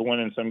 Kansas is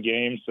winning some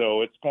games,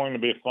 so it's going to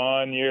be a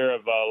fun year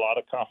of a lot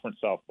of conference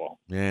softball.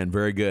 Man,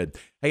 very good.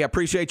 Hey, I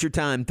appreciate your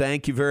time.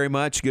 Thank you very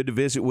much. Good to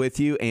visit with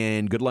you,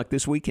 and good luck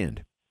this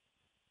weekend.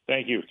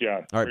 Thank you,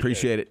 John. All right,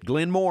 appreciate it.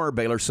 Glenn Moore,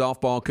 Baylor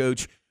softball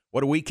coach.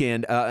 What a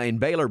weekend. And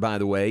Baylor, by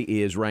the way,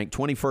 is ranked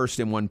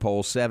 21st in one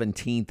poll,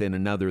 17th in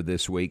another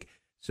this week.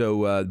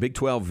 So Big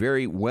 12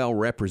 very well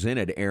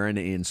represented, Aaron,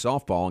 in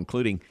softball,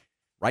 including –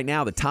 right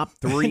now, the top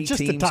 3 Just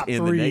teams the top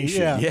in 3, the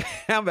nation. Yeah.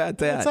 How about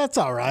that? That's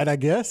all right, I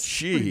guess.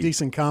 Gee. Pretty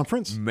decent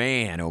conference.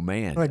 Man, oh,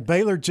 man. Like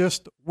Baylor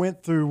just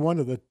went through one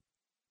of the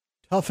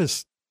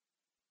toughest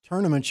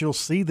tournaments you'll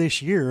see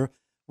this year,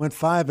 went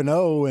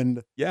 5-0,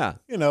 and yeah,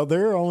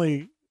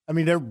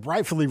 they're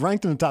rightfully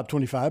ranked in the top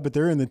 25, but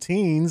they're in the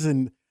teens,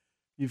 and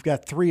you've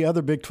got 3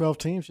 other Big 12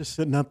 teams just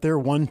sitting up there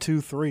 1,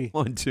 2, 3.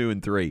 1, 2,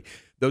 and 3.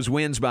 Those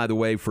wins, by the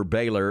way, for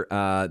Baylor,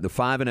 the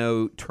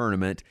 5-0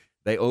 tournament.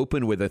 They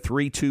opened with a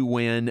 3-2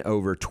 win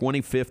over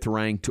 25th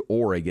ranked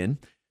Oregon.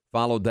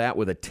 Followed that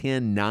with a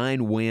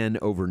 10-9 win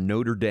over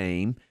Notre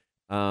Dame.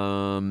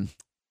 Then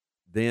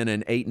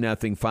an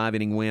 8-0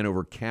 5-inning win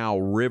over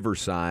Cal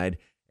Riverside.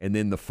 And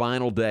then the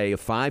final day, a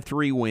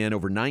 5-3 win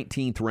over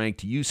 19th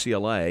ranked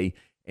UCLA.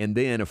 And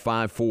then a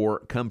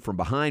 5-4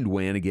 come-from-behind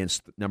win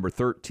against number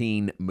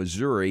 13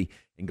 Missouri.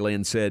 And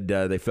Glenn said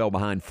they fell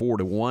behind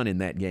 4-1 in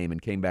that game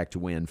and came back to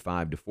win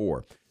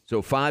 5-4.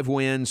 So 5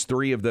 wins,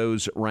 3 of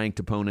those ranked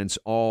opponents,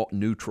 all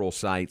neutral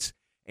sites.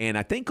 And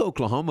I think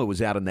Oklahoma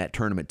was out in that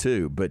tournament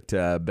too, but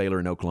Baylor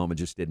and Oklahoma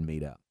just didn't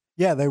meet up.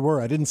 Yeah, they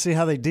were. I didn't see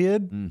how they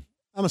did.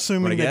 I'm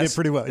assuming they did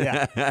pretty well.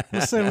 Yeah, I'm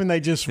assuming they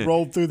just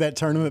rolled through that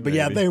tournament. But,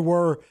 yeah, they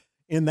were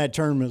in that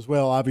tournament as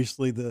well.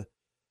 Obviously, the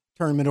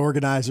tournament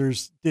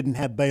organizers didn't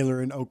have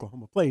Baylor and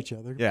Oklahoma play each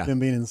other, them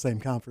being in the same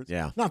conference.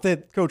 Yeah. Not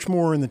that Coach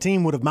Moore and the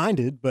team would have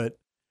minded, but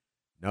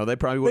no, they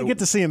probably would. They get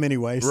to see him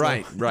anyway. So.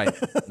 Right.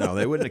 No,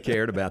 they wouldn't have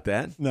cared about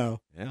that.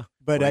 No. Yeah.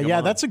 But,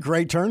 that's a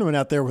great tournament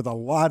out there with a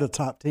lot of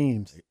top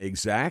teams.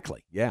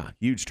 Exactly. Yeah,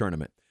 huge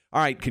tournament.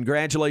 All right,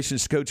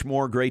 congratulations to Coach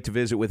Moore. Great to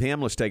visit with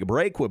him. Let's take a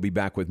break. We'll be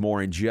back with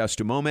more in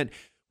just a moment.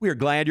 We are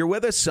glad you're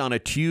with us on a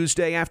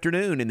Tuesday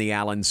afternoon in the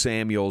Allen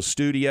Samuels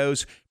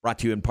studios, brought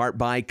to you in part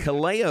by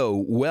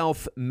Kaleo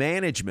Wealth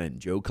Management.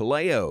 Joe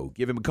Kaleo,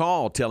 give him a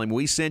call. Tell him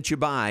we sent you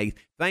by,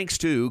 thanks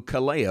to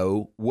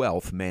Kaleo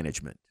Wealth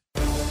Management.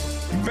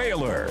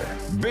 Baylor,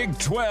 Big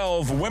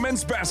 12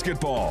 women's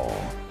basketball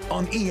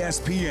on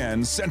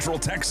ESPN Central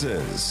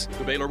Texas.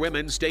 The Baylor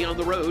women stay on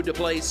the road to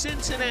play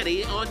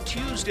Cincinnati on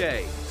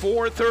Tuesday.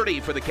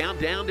 4:30 for the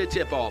countdown to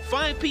tip-off.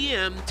 5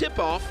 p.m.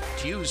 tip-off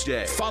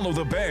Tuesday. Follow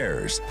the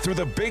Bears through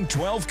the Big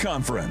 12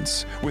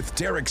 Conference with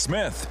Derek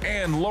Smith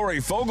and Lori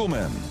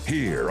Fogelman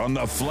here on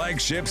the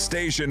flagship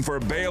station for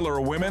Baylor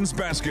women's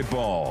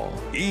basketball,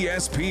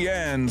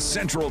 ESPN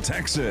Central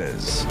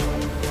Texas.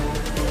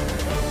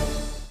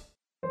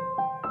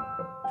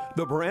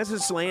 The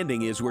Brazos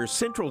Landing is where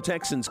Central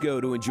Texans go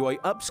to enjoy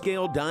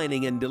upscale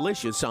dining and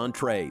delicious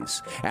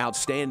entrees,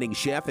 outstanding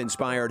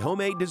chef-inspired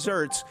homemade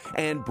desserts,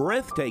 and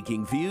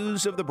breathtaking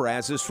views of the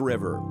Brazos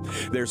River.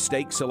 Their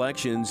steak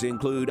selections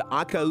include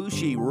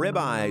akaushi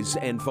ribeyes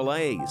and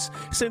fillets,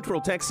 Central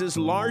Texas'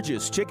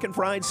 largest chicken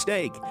fried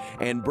steak,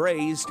 and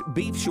braised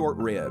beef short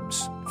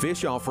ribs.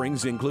 Fish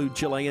offerings include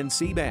Chilean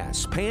sea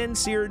bass,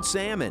 pan-seared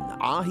salmon,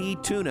 ahi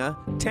tuna,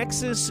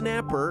 Texas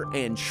snapper,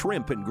 and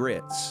shrimp and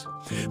grits.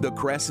 The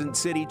Crescent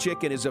City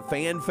chicken is a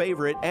fan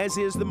favorite, as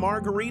is the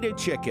margarita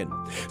chicken.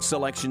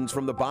 Selections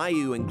from the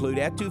Bayou include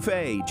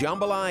etouffee,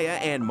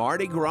 jambalaya, and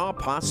Mardi Gras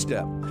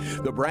pasta.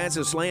 The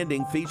Brazos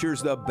Landing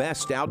features the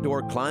best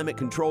outdoor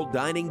climate-controlled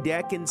dining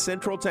deck in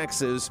Central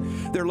Texas.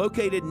 They're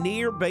located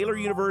near Baylor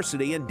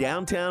University in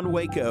downtown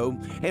Waco.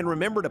 And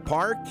remember to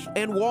park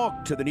and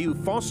walk to the new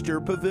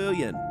Foster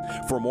Pavilion.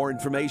 For more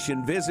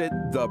information, visit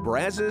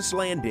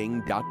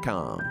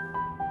thebrazoslanding.com.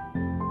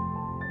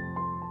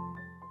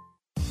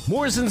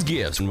 Morrison's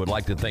Gifts would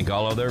like to thank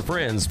all of their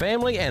friends,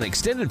 family, and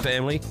extended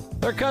family,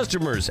 their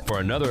customers, for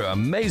another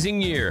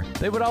amazing year.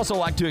 They would also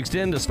like to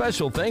extend a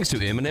special thanks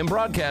to M&M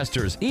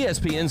Broadcasters,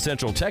 ESPN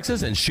Central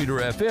Texas, and Shooter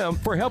FM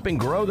for helping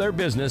grow their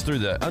business through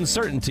the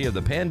uncertainty of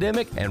the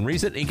pandemic and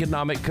recent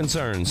economic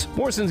concerns.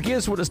 Morrison's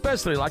Gifts would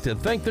especially like to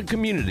thank the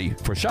community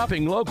for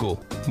shopping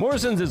local.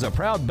 Morrison's is a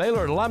proud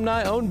Baylor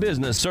alumni-owned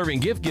business serving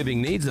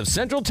gift-giving needs of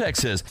Central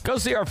Texas. Go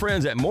see our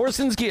friends at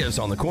Morrison's Gifts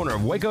on the corner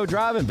of Waco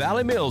Drive and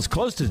Valley Mills,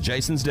 close to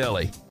Jason's Deli.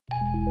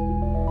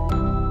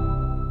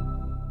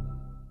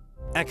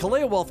 At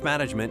Kaleo Wealth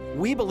Management,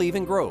 we believe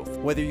in growth.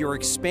 Whether you're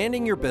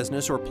expanding your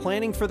business or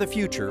planning for the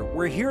future,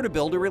 we're here to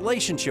build a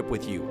relationship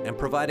with you and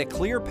provide a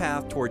clear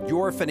path toward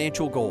your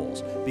financial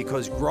goals,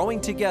 because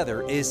growing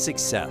together is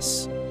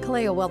success.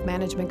 Kaleo Wealth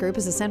Management Group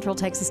is a Central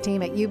Texas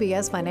team at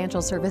UBS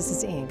Financial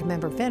Services, Inc.,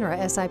 member FINRA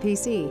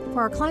SIPC.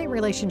 For our client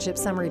relationship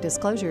summary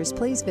disclosures,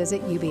 please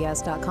visit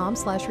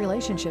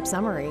ubs.com/relationship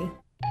summary.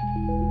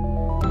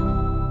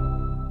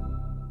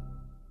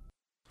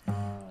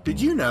 Did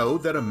you know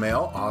that a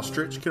male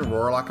ostrich can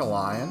roar like a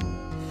lion?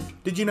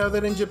 Did you know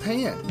that in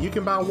Japan you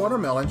can buy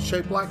watermelons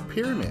shaped like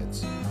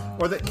pyramids?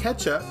 Or that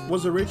ketchup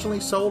was originally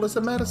sold as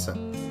a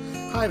medicine?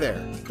 Hi there,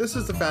 this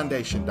is the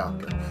Foundation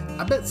Doctor.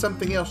 I bet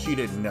something else you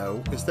didn't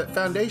know is that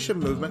foundation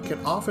movement can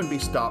often be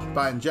stopped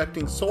by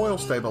injecting soil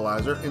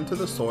stabilizer into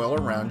the soil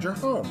around your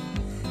home.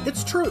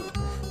 It's true.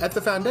 At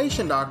the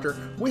Foundation Doctor,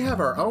 we have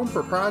our own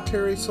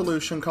proprietary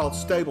solution called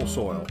Stable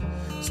Soil.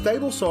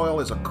 Stable Soil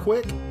is a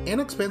quick,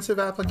 inexpensive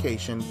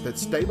application that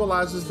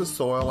stabilizes the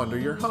soil under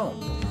your home.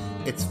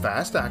 It's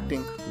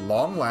fast-acting,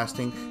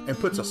 long-lasting, and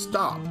puts a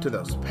stop to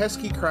those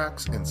pesky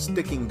cracks and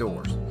sticking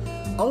doors.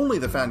 Only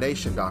the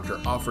Foundation Doctor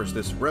offers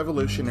this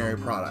revolutionary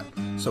product.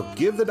 So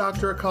give the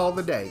doctor a call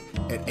today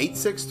at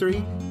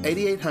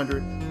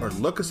 863-8800 or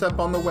look us up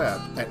on the web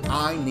at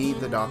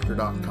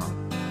ineedthedoctor.com.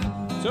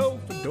 So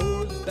for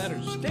doors that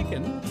are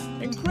sticking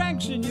and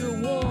cracks in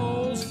your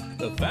walls,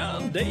 the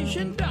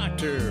Foundation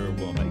Doctor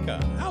will make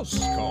a house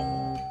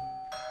call.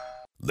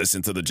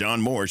 Listen to the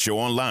John Moore Show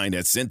online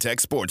at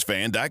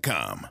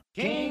syntechsportsfan.com.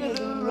 King of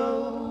the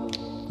road.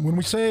 When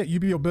we say at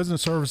UBEO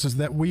Business Services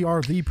that we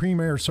are the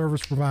premier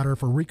service provider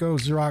for Ricoh,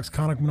 Xerox,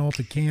 Konica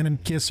Minolta, Canon,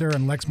 Kisser,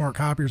 and Lexmark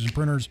copiers and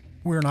printers,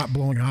 we're not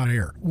blowing hot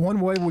air.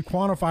 One way we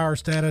quantify our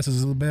status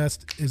as the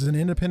best is an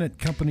independent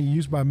company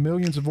used by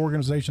millions of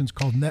organizations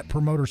called Net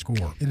Promoter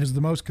Score. It is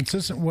the most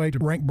consistent way to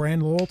rank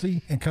brand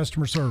loyalty and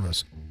customer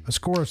service. A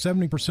score of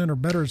 70% or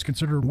better is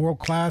considered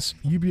world-class.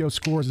 UBEO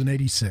score is an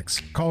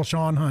 86. Call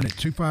Sean Hunt at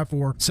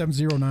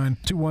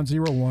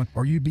 254-709-2101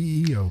 or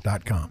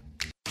ubeo.com.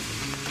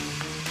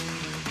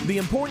 The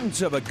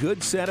importance of a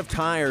good set of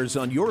tires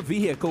on your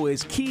vehicle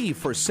is key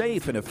for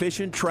safe and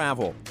efficient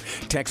travel.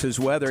 Texas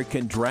weather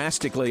can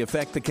drastically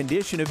affect the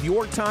condition of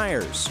your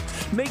tires.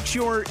 Make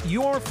sure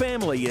your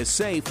family is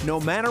safe no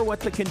matter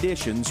what the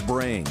conditions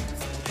bring.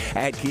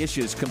 At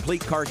Kish's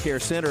Complete Car Care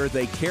Center,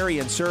 they carry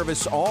and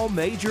service all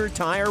major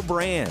tire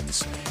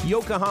brands: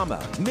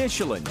 Yokohama,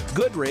 Michelin,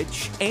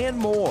 Goodrich, and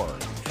more.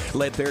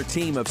 Let their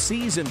team of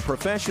seasoned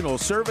professional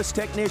service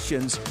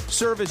technicians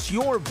service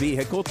your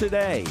vehicle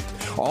today.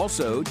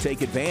 Also,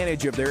 take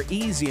advantage of their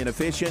easy and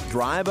efficient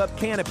drive-up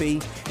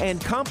canopy and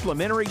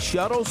complimentary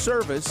shuttle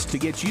service to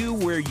get you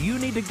where you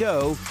need to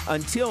go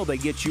until they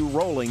get you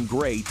rolling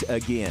great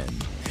again.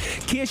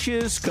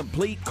 Kish's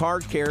Complete Car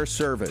Care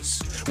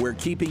Service, where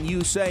keeping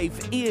you safe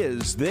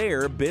is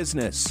their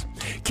business.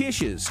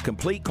 Kish's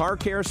Complete Car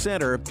Care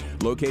Center,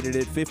 located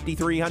at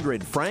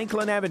 5300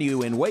 Franklin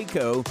Avenue in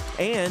Waco,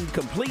 and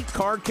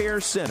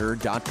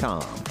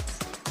CompleteCarCareCenter.com.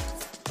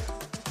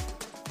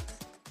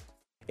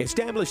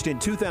 Established in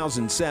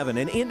 2007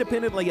 and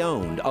independently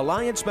owned,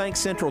 Alliance Bank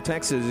Central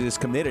Texas is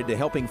committed to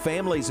helping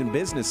families and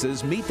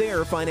businesses meet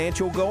their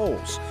financial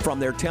goals. From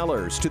their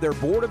tellers to their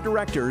board of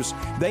directors,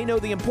 they know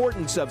the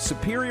importance of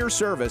superior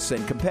service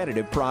and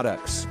competitive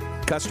products.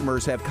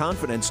 Customers have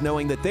confidence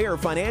knowing that their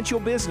financial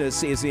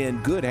business is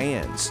in good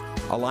hands.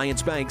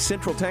 Alliance Bank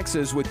Central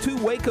Texas, with 2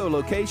 Waco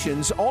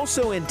locations,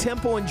 also in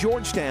Temple and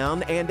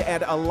Georgetown, and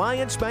at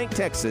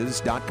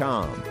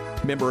AllianceBankTexas.com.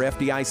 Member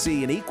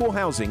FDIC, an equal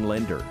housing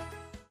lender.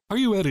 Are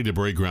you ready to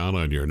break ground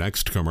on your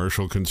next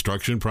commercial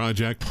construction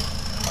project?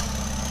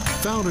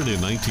 Founded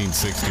in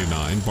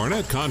 1969,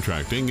 Barnett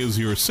Contracting is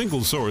your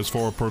single source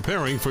for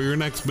preparing for your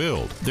next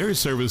build. Their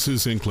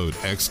services include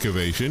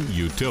excavation,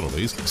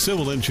 utilities,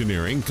 civil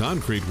engineering,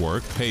 concrete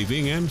work,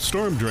 paving, and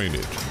storm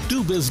drainage.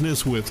 Do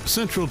business with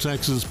Central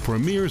Texas'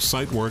 premier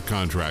site work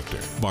contractor,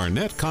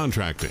 Barnett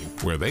Contracting,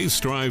 where they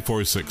strive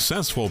for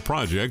successful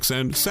projects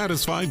and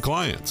satisfied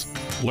clients.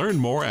 Learn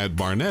more at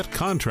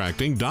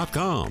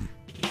barnettcontracting.com.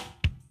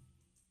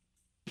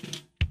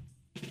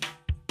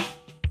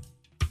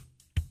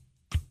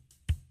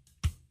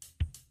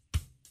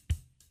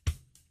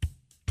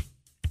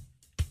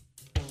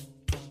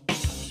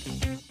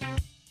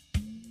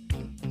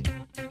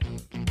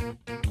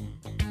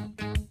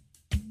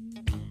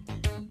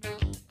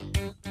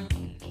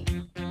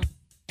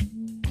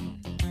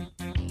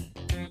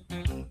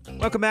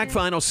 Welcome back.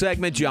 Final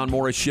segment, John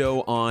Morris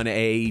Show on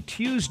a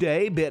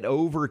Tuesday. Bit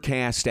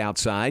overcast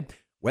outside.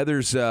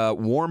 Weather's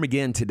warm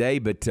again today,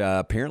 but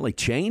apparently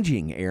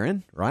changing,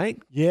 Aaron,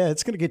 right? Yeah,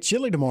 it's going to get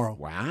chilly tomorrow.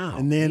 Wow.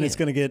 And then it's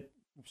going to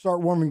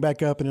start warming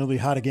back up, and it'll be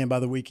hot again by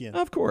the weekend.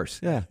 Of course,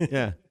 yeah.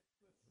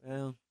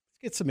 Well,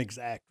 let's get some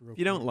exact. If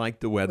you don't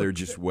like the weather,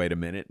 just wait a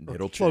minute, and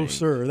it'll change.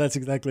 Closer, that's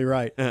exactly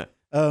right.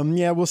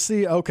 Yeah, we'll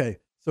see. Okay,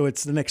 so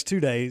it's the next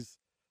 2 days.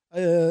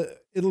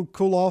 It'll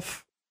cool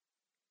off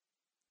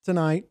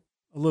tonight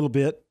a little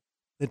bit.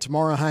 Then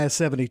tomorrow, high of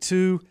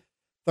 72.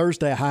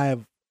 Thursday, high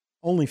of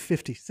only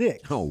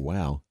 56. Oh,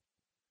 wow.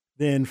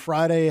 Then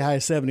Friday, high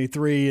of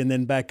 73, and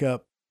then back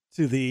up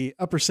to the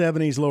upper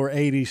 70s, lower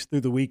 80s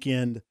through the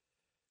weekend,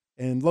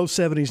 and low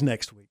 70s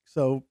next week.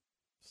 So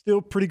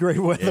still pretty great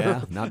weather.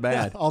 Yeah, not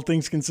bad. All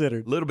things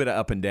considered. A little bit of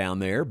up and down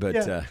there,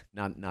 but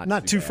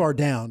not too far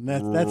down.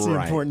 That's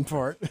the important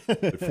part.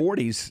 The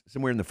 40s,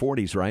 somewhere in the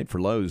 40s, right, for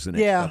lows the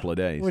next couple of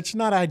days. Which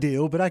not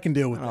ideal, but I can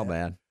deal with that. Not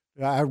bad.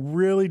 I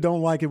really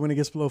don't like it when it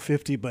gets below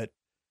 50, but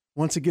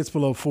once it gets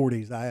below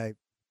 40s,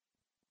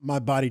 my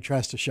body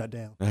tries to shut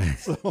down.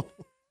 So.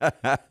 All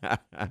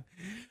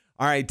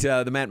right,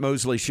 the Matt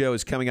Mosley Show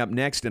is coming up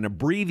next. An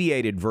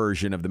abbreviated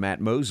version of the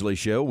Matt Mosley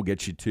Show will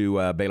get you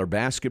to Baylor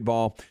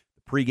basketball,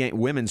 pregame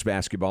women's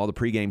basketball, the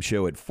pregame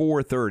show at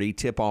 4:30,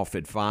 tip-off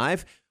at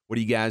 5. What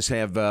do you guys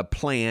have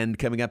planned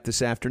coming up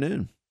this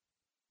afternoon?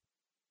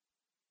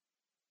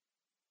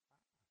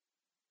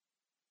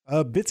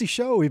 A Bitsy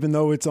show, even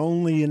though it's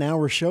only an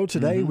hour show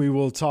today. We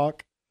will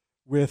talk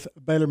with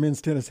Baylor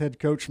men's tennis head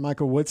coach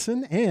Michael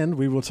Woodson, and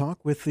we will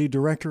talk with the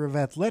director of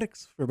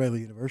athletics for Baylor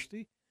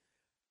University,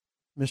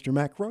 Mr.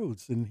 Mac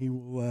Rhodes, and he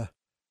will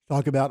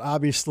talk about,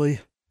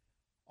 obviously,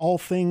 all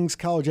things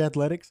college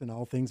athletics and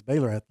all things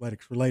Baylor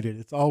athletics related.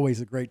 It's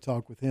always a great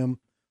talk with him.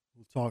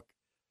 We'll talk,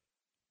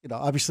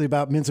 obviously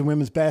about men's and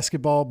women's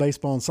basketball,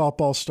 baseball, and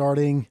softball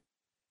starting.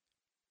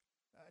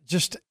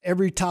 Just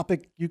every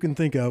topic you can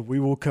think of, we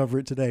will cover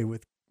it today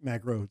with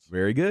Mac Rhodes.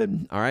 Very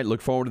good. All right,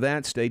 look forward to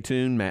that. Stay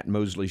tuned. Matt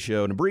Mosley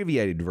Show, an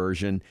abbreviated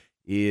version,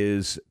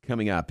 is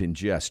coming up in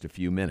just a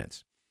few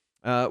minutes.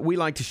 We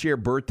like to share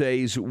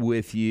birthdays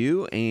with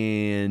you,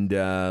 and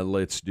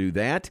let's do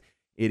that.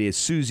 It is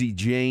Susie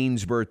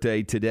Jane's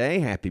birthday today.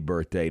 Happy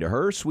birthday to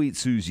her, sweet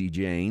Susie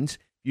Janes.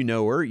 You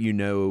know her. You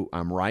know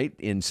I'm right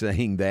in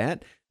saying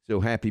that.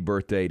 So happy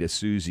birthday to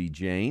Susie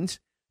Janes.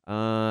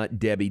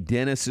 Debbie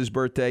Dennis's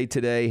birthday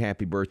today.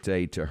 Happy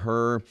birthday to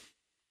her.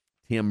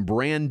 Tim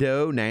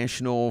Brando,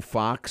 National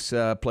Fox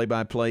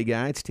play-by-play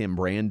guy. It's Tim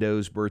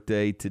Brando's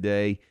birthday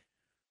today.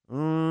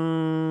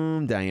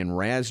 Diane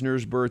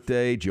Rasner's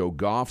birthday. Joe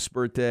Goff's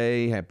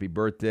birthday. Happy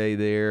birthday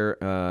there.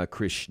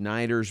 Chris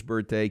Schneider's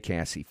birthday.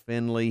 Cassie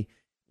Finley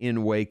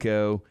in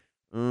Waco.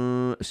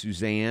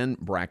 Suzanne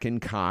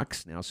Bracken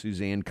Cox. Now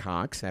Suzanne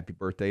Cox. Happy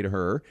birthday to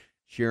her.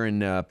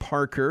 Sharon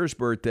Parker's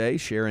birthday.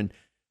 Sharon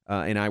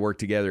and I worked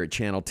together at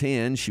Channel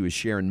 10. She was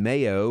Sharon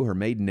Mayo, her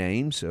maiden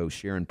name, so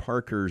Sharon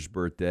Parker's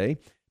birthday.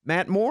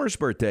 Matt Moore's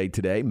birthday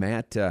today.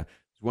 Matt is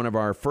one of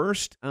our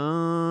first,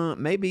 one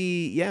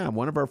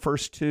of our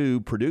first two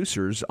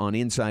producers on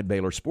Inside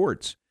Baylor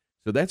Sports.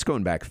 So that's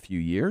going back a few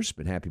years,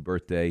 but happy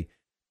birthday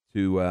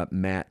to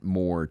Matt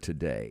Moore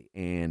today.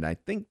 And I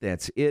think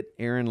that's it.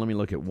 Aaron, let me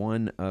look at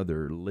one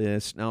other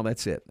list. No,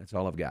 that's it. That's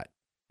all I've got.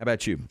 How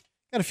about you?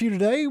 Got a few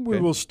today. We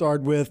will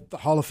start with the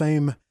Hall of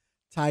Fame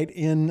tight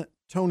end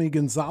Tony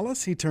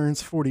Gonzalez. He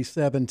turns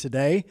 47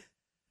 today.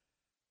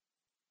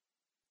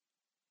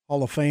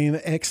 Hall of Fame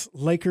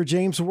ex-Laker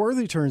James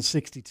Worthy turns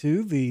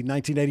 62. The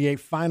 1988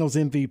 Finals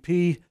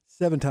MVP,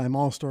 7-time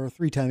All-Star,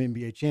 3-time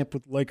NBA champ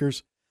with the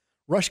Lakers.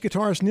 Rush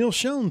guitarist Neil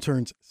Schon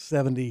turns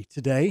 70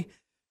 today.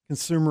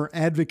 Consumer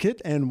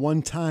advocate and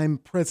one-time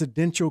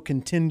presidential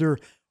contender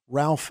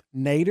Ralph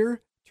Nader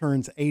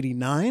turns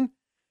 89.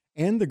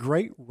 And the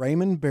great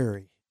Raymond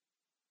Berry,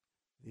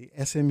 the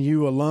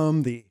SMU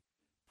alum, the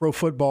Pro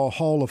Football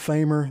Hall of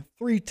Famer,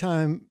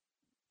 3-time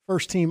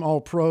first-team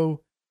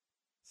All-Pro,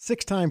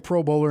 6-time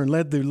Pro Bowler, and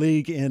led the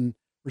league in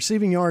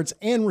receiving yards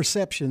and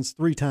receptions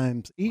 3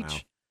 times each. Wow.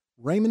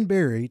 Raymond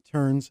Berry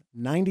turns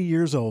 90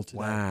 years old today.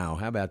 Wow,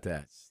 how about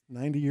that?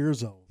 90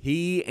 years old.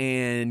 He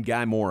and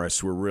Guy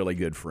Morris were really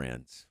good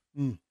friends.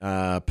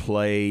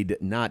 Played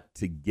not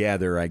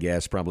together, I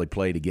guess, probably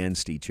played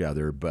against each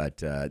other, but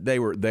they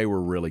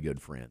were really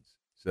good friends.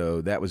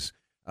 So that was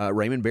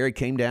Raymond Berry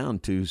came down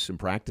to some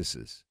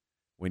practices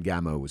when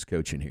Guy-Mo was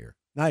coaching here.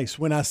 Nice.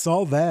 When I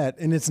saw that,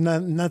 and it's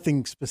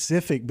nothing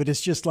specific, but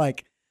it's just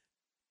like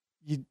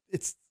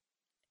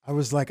I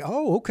was like,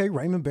 oh, okay,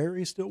 Raymond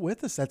Berry is still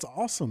with us. That's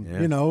awesome.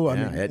 Yeah.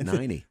 At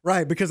 90.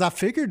 Right, because I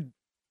figured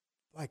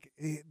like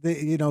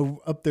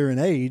up there in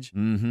age.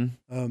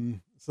 Mm-hmm.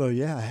 So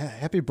yeah,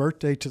 happy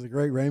birthday to the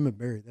great Raymond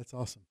Berry. That's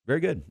awesome. Very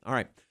good. All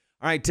right.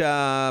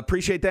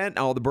 Appreciate that.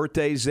 All the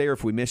birthdays there.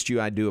 If we missed you,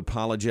 I do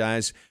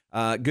apologize.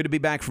 Good to be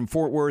back from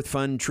Fort Worth.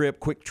 Fun trip,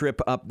 quick trip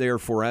up there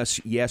for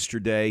us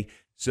yesterday.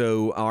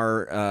 So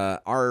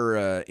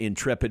our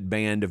intrepid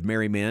band of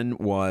merry men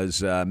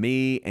was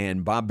me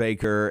and Bob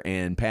Baker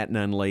and Pat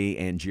Nunley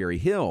and Jerry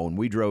Hill, and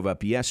we drove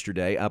up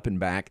yesterday, up and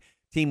back.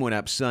 Team went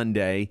up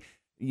Sunday,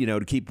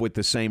 to keep with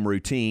the same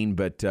routine,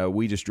 but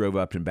we just drove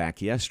up and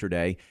back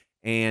yesterday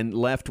and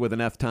left with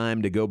enough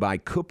time to go by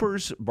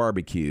Cooper's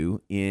Barbecue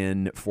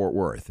in Fort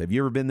Worth. Have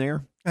you ever been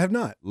there? I have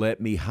not.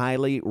 Let me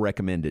highly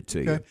recommend it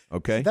to you.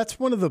 Okay? So that's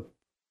one of the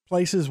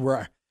places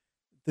where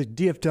the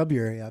DFW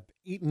area, I've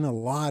eaten a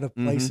lot of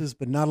places,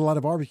 but not a lot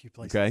of barbecue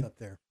places up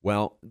there.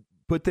 Well,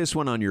 put this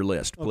one on your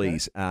list,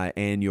 please,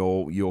 and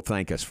you'll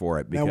thank us for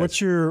it. Now, what's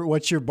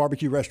your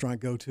barbecue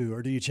restaurant go-to,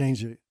 or do you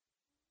change it?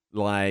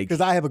 Because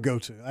I have a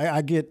go-to.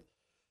 I get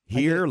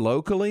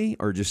locally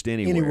or just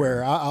anywhere?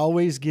 Anywhere. I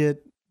always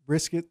get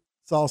brisket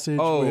sausage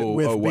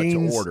with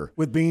beans, what to order?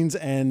 With beans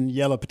and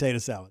yellow potato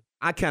salad.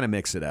 I kind of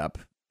mix it up.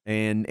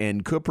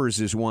 And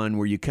Cooper's is one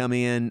where you come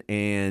in,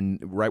 and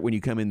right when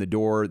you come in the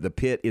door, the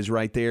pit is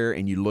right there,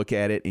 and you look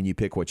at it, and you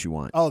pick what you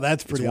want. Oh,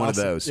 that's pretty awesome. One of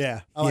those.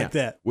 Yeah, I like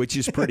that. Which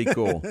is pretty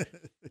cool.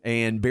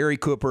 And Barry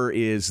Cooper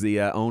is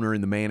the owner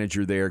and the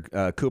manager there.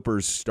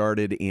 Cooper's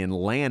started in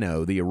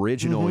Llano. The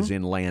original is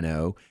in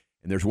Llano,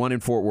 and there's one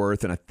in Fort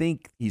Worth, and I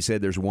think he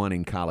said there's one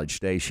in College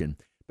Station.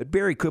 But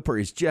Barry Cooper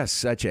is just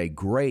such a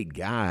great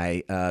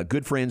guy.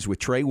 Good friends with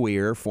Trey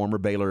Weir, former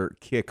Baylor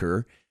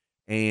kicker.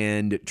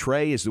 And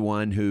Trey is the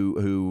one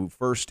who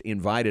first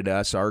invited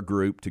us, our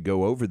group, to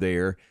go over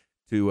there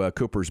to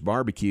Cooper's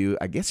Barbecue.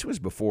 I guess it was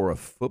before a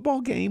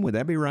football game. Would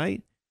that be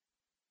right?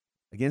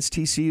 Against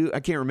TCU? I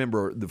can't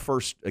remember the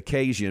first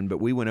occasion, but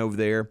we went over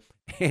there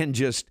and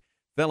just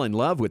fell in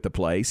love with the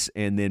place.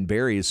 And then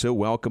Barry is so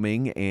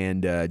welcoming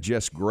and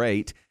just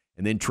great.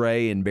 And then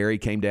Trey and Barry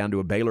came down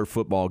to a Baylor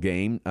football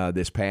game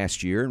this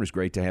past year. And it was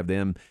great to have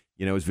them,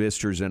 as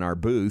visitors in our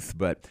booth.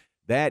 But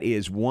that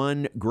is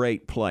one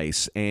great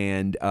place.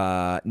 And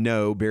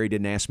no, Barry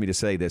didn't ask me to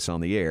say this on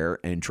the air,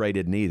 and Trey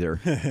didn't either,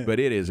 but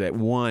it is at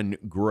one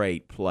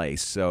great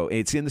place. So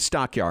it's in the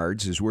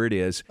Stockyards is where it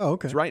is. Oh,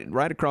 okay. It's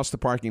right across the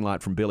parking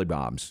lot from Billy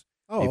Bob's,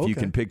 if you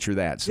can picture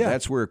that. So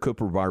that's where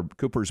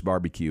Cooper's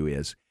Barbecue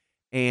is.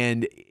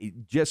 And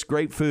just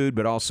great food,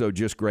 but also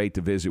just great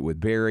to visit with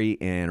Barry,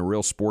 and a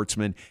real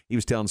sportsman. He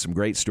was telling some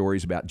great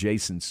stories about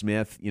Jason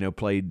Smith,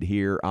 played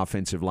here,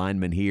 offensive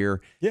lineman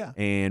here. Yeah.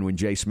 And when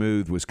Jay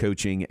Smooth was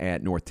coaching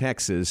at North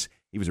Texas,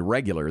 he was a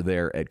regular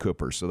there at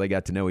Cooper. So they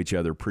got to know each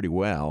other pretty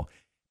well.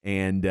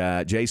 And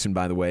Jason,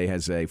 by the way,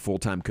 has a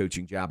full-time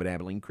coaching job at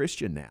Abilene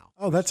Christian now.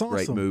 Oh, that's awesome.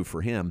 Great move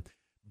for him.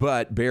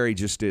 But Barry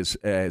just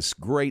has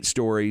great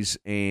stories,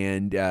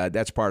 and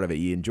that's part of it.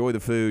 You enjoy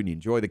the food, you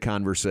enjoy the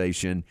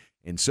conversation,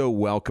 and so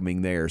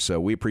welcoming there.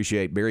 So we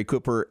appreciate Barry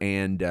Cooper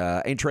and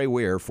Trey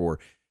Weir for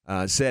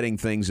setting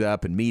things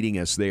up and meeting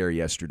us there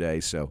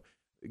yesterday. So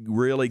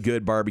really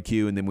good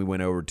barbecue, and then we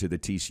went over to the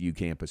TCU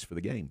campus for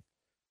the game.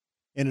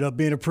 Ended up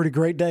being a pretty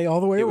great day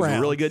all the way around. It was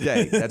a really good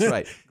day. That's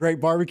right. Great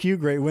barbecue,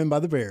 great win by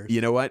the Bears.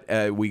 You know what?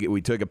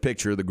 We took a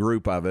picture of the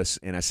group of us,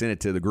 and I sent it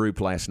to the group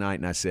last night,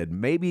 and I said,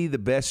 maybe the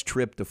best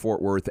trip to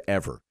Fort Worth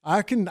ever.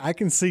 I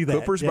can see that.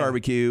 Cooper's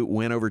Barbecue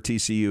went over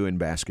TCU in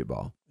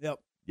basketball.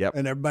 Yep.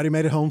 And everybody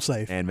made it home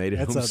safe.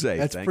 Safe.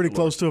 That's pretty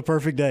close to a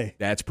perfect day.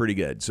 That's pretty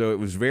good. So it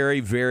was very,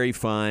 very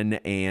fun.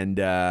 And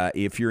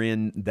if you're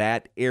in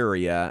that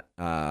area,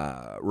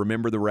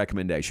 remember the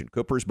recommendation.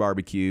 Cooper's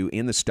Barbecue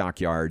in the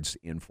Stockyards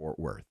in Fort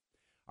Worth.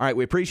 All right,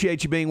 we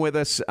appreciate you being with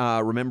us.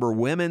 Remember,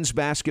 women's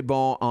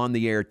basketball on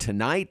the air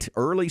tonight.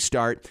 Early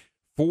start,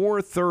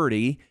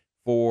 4:30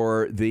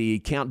 for the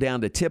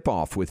countdown to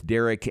tip-off with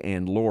Derek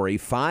and Lori.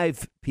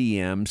 5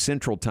 p.m.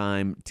 Central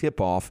Time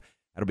tip-off.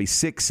 That'll be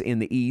 6 in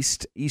the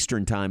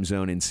Eastern time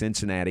zone in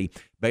Cincinnati.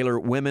 Baylor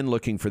women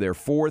looking for their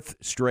 4th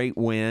straight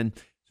win.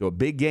 So a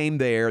big game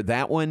there,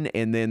 that one,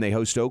 and then they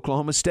host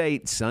Oklahoma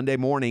State Sunday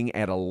morning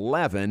at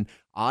 11.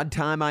 Odd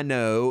time, I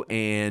know,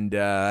 and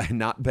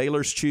not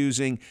Baylor's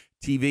choosing.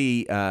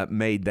 TV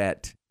made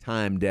that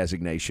time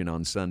designation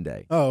on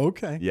Sunday. Oh,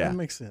 okay. Yeah. That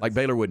makes sense. Like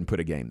Baylor wouldn't put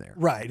a game there.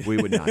 Right. We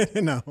would not.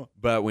 No.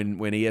 But when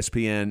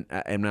ESPN,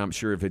 I'm not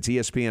sure if it's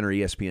ESPN or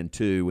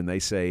ESPN2, when they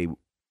say,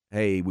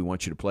 hey, we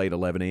want you to play at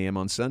 11 a.m.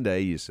 on Sunday,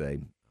 you say,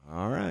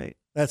 all right.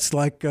 That's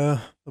like the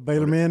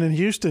Baylor men in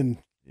Houston.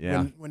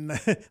 Yeah. When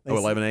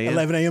 11 a.m.?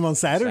 11 a.m. on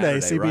Saturday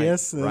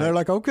CBS. Right. And they're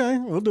like, okay,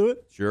 we'll do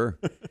it. Sure.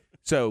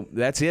 So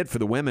that's it for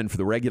the women for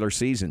the regular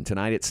season.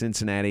 Tonight at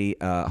Cincinnati,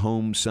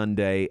 home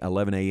Sunday,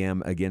 11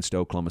 a.m. against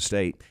Oklahoma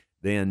State.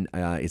 Then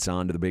it's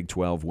on to the Big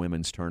 12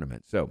 women's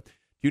tournament. So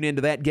tune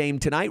into that game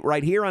tonight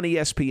right here on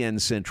ESPN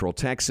Central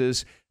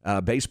Texas.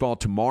 Baseball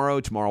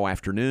tomorrow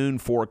afternoon,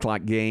 4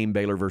 o'clock game,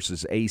 Baylor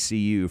versus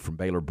ACU from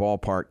Baylor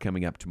Ballpark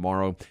coming up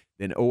tomorrow.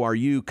 Then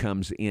ORU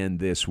comes in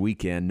this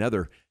weekend.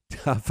 Another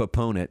tough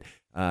opponent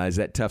as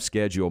that tough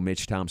schedule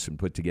Mitch Thompson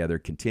put together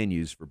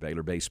continues for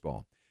Baylor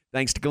baseball.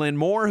 Thanks to Glenn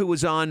Moore, who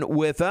was on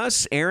with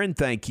us. Aaron,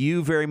 thank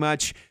you very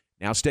much.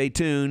 Now stay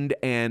tuned.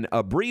 An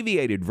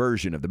abbreviated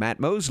version of the Matt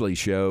Mosley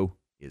Show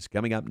is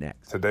coming up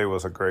next. Today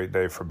was a great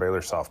day for Baylor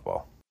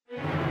softball.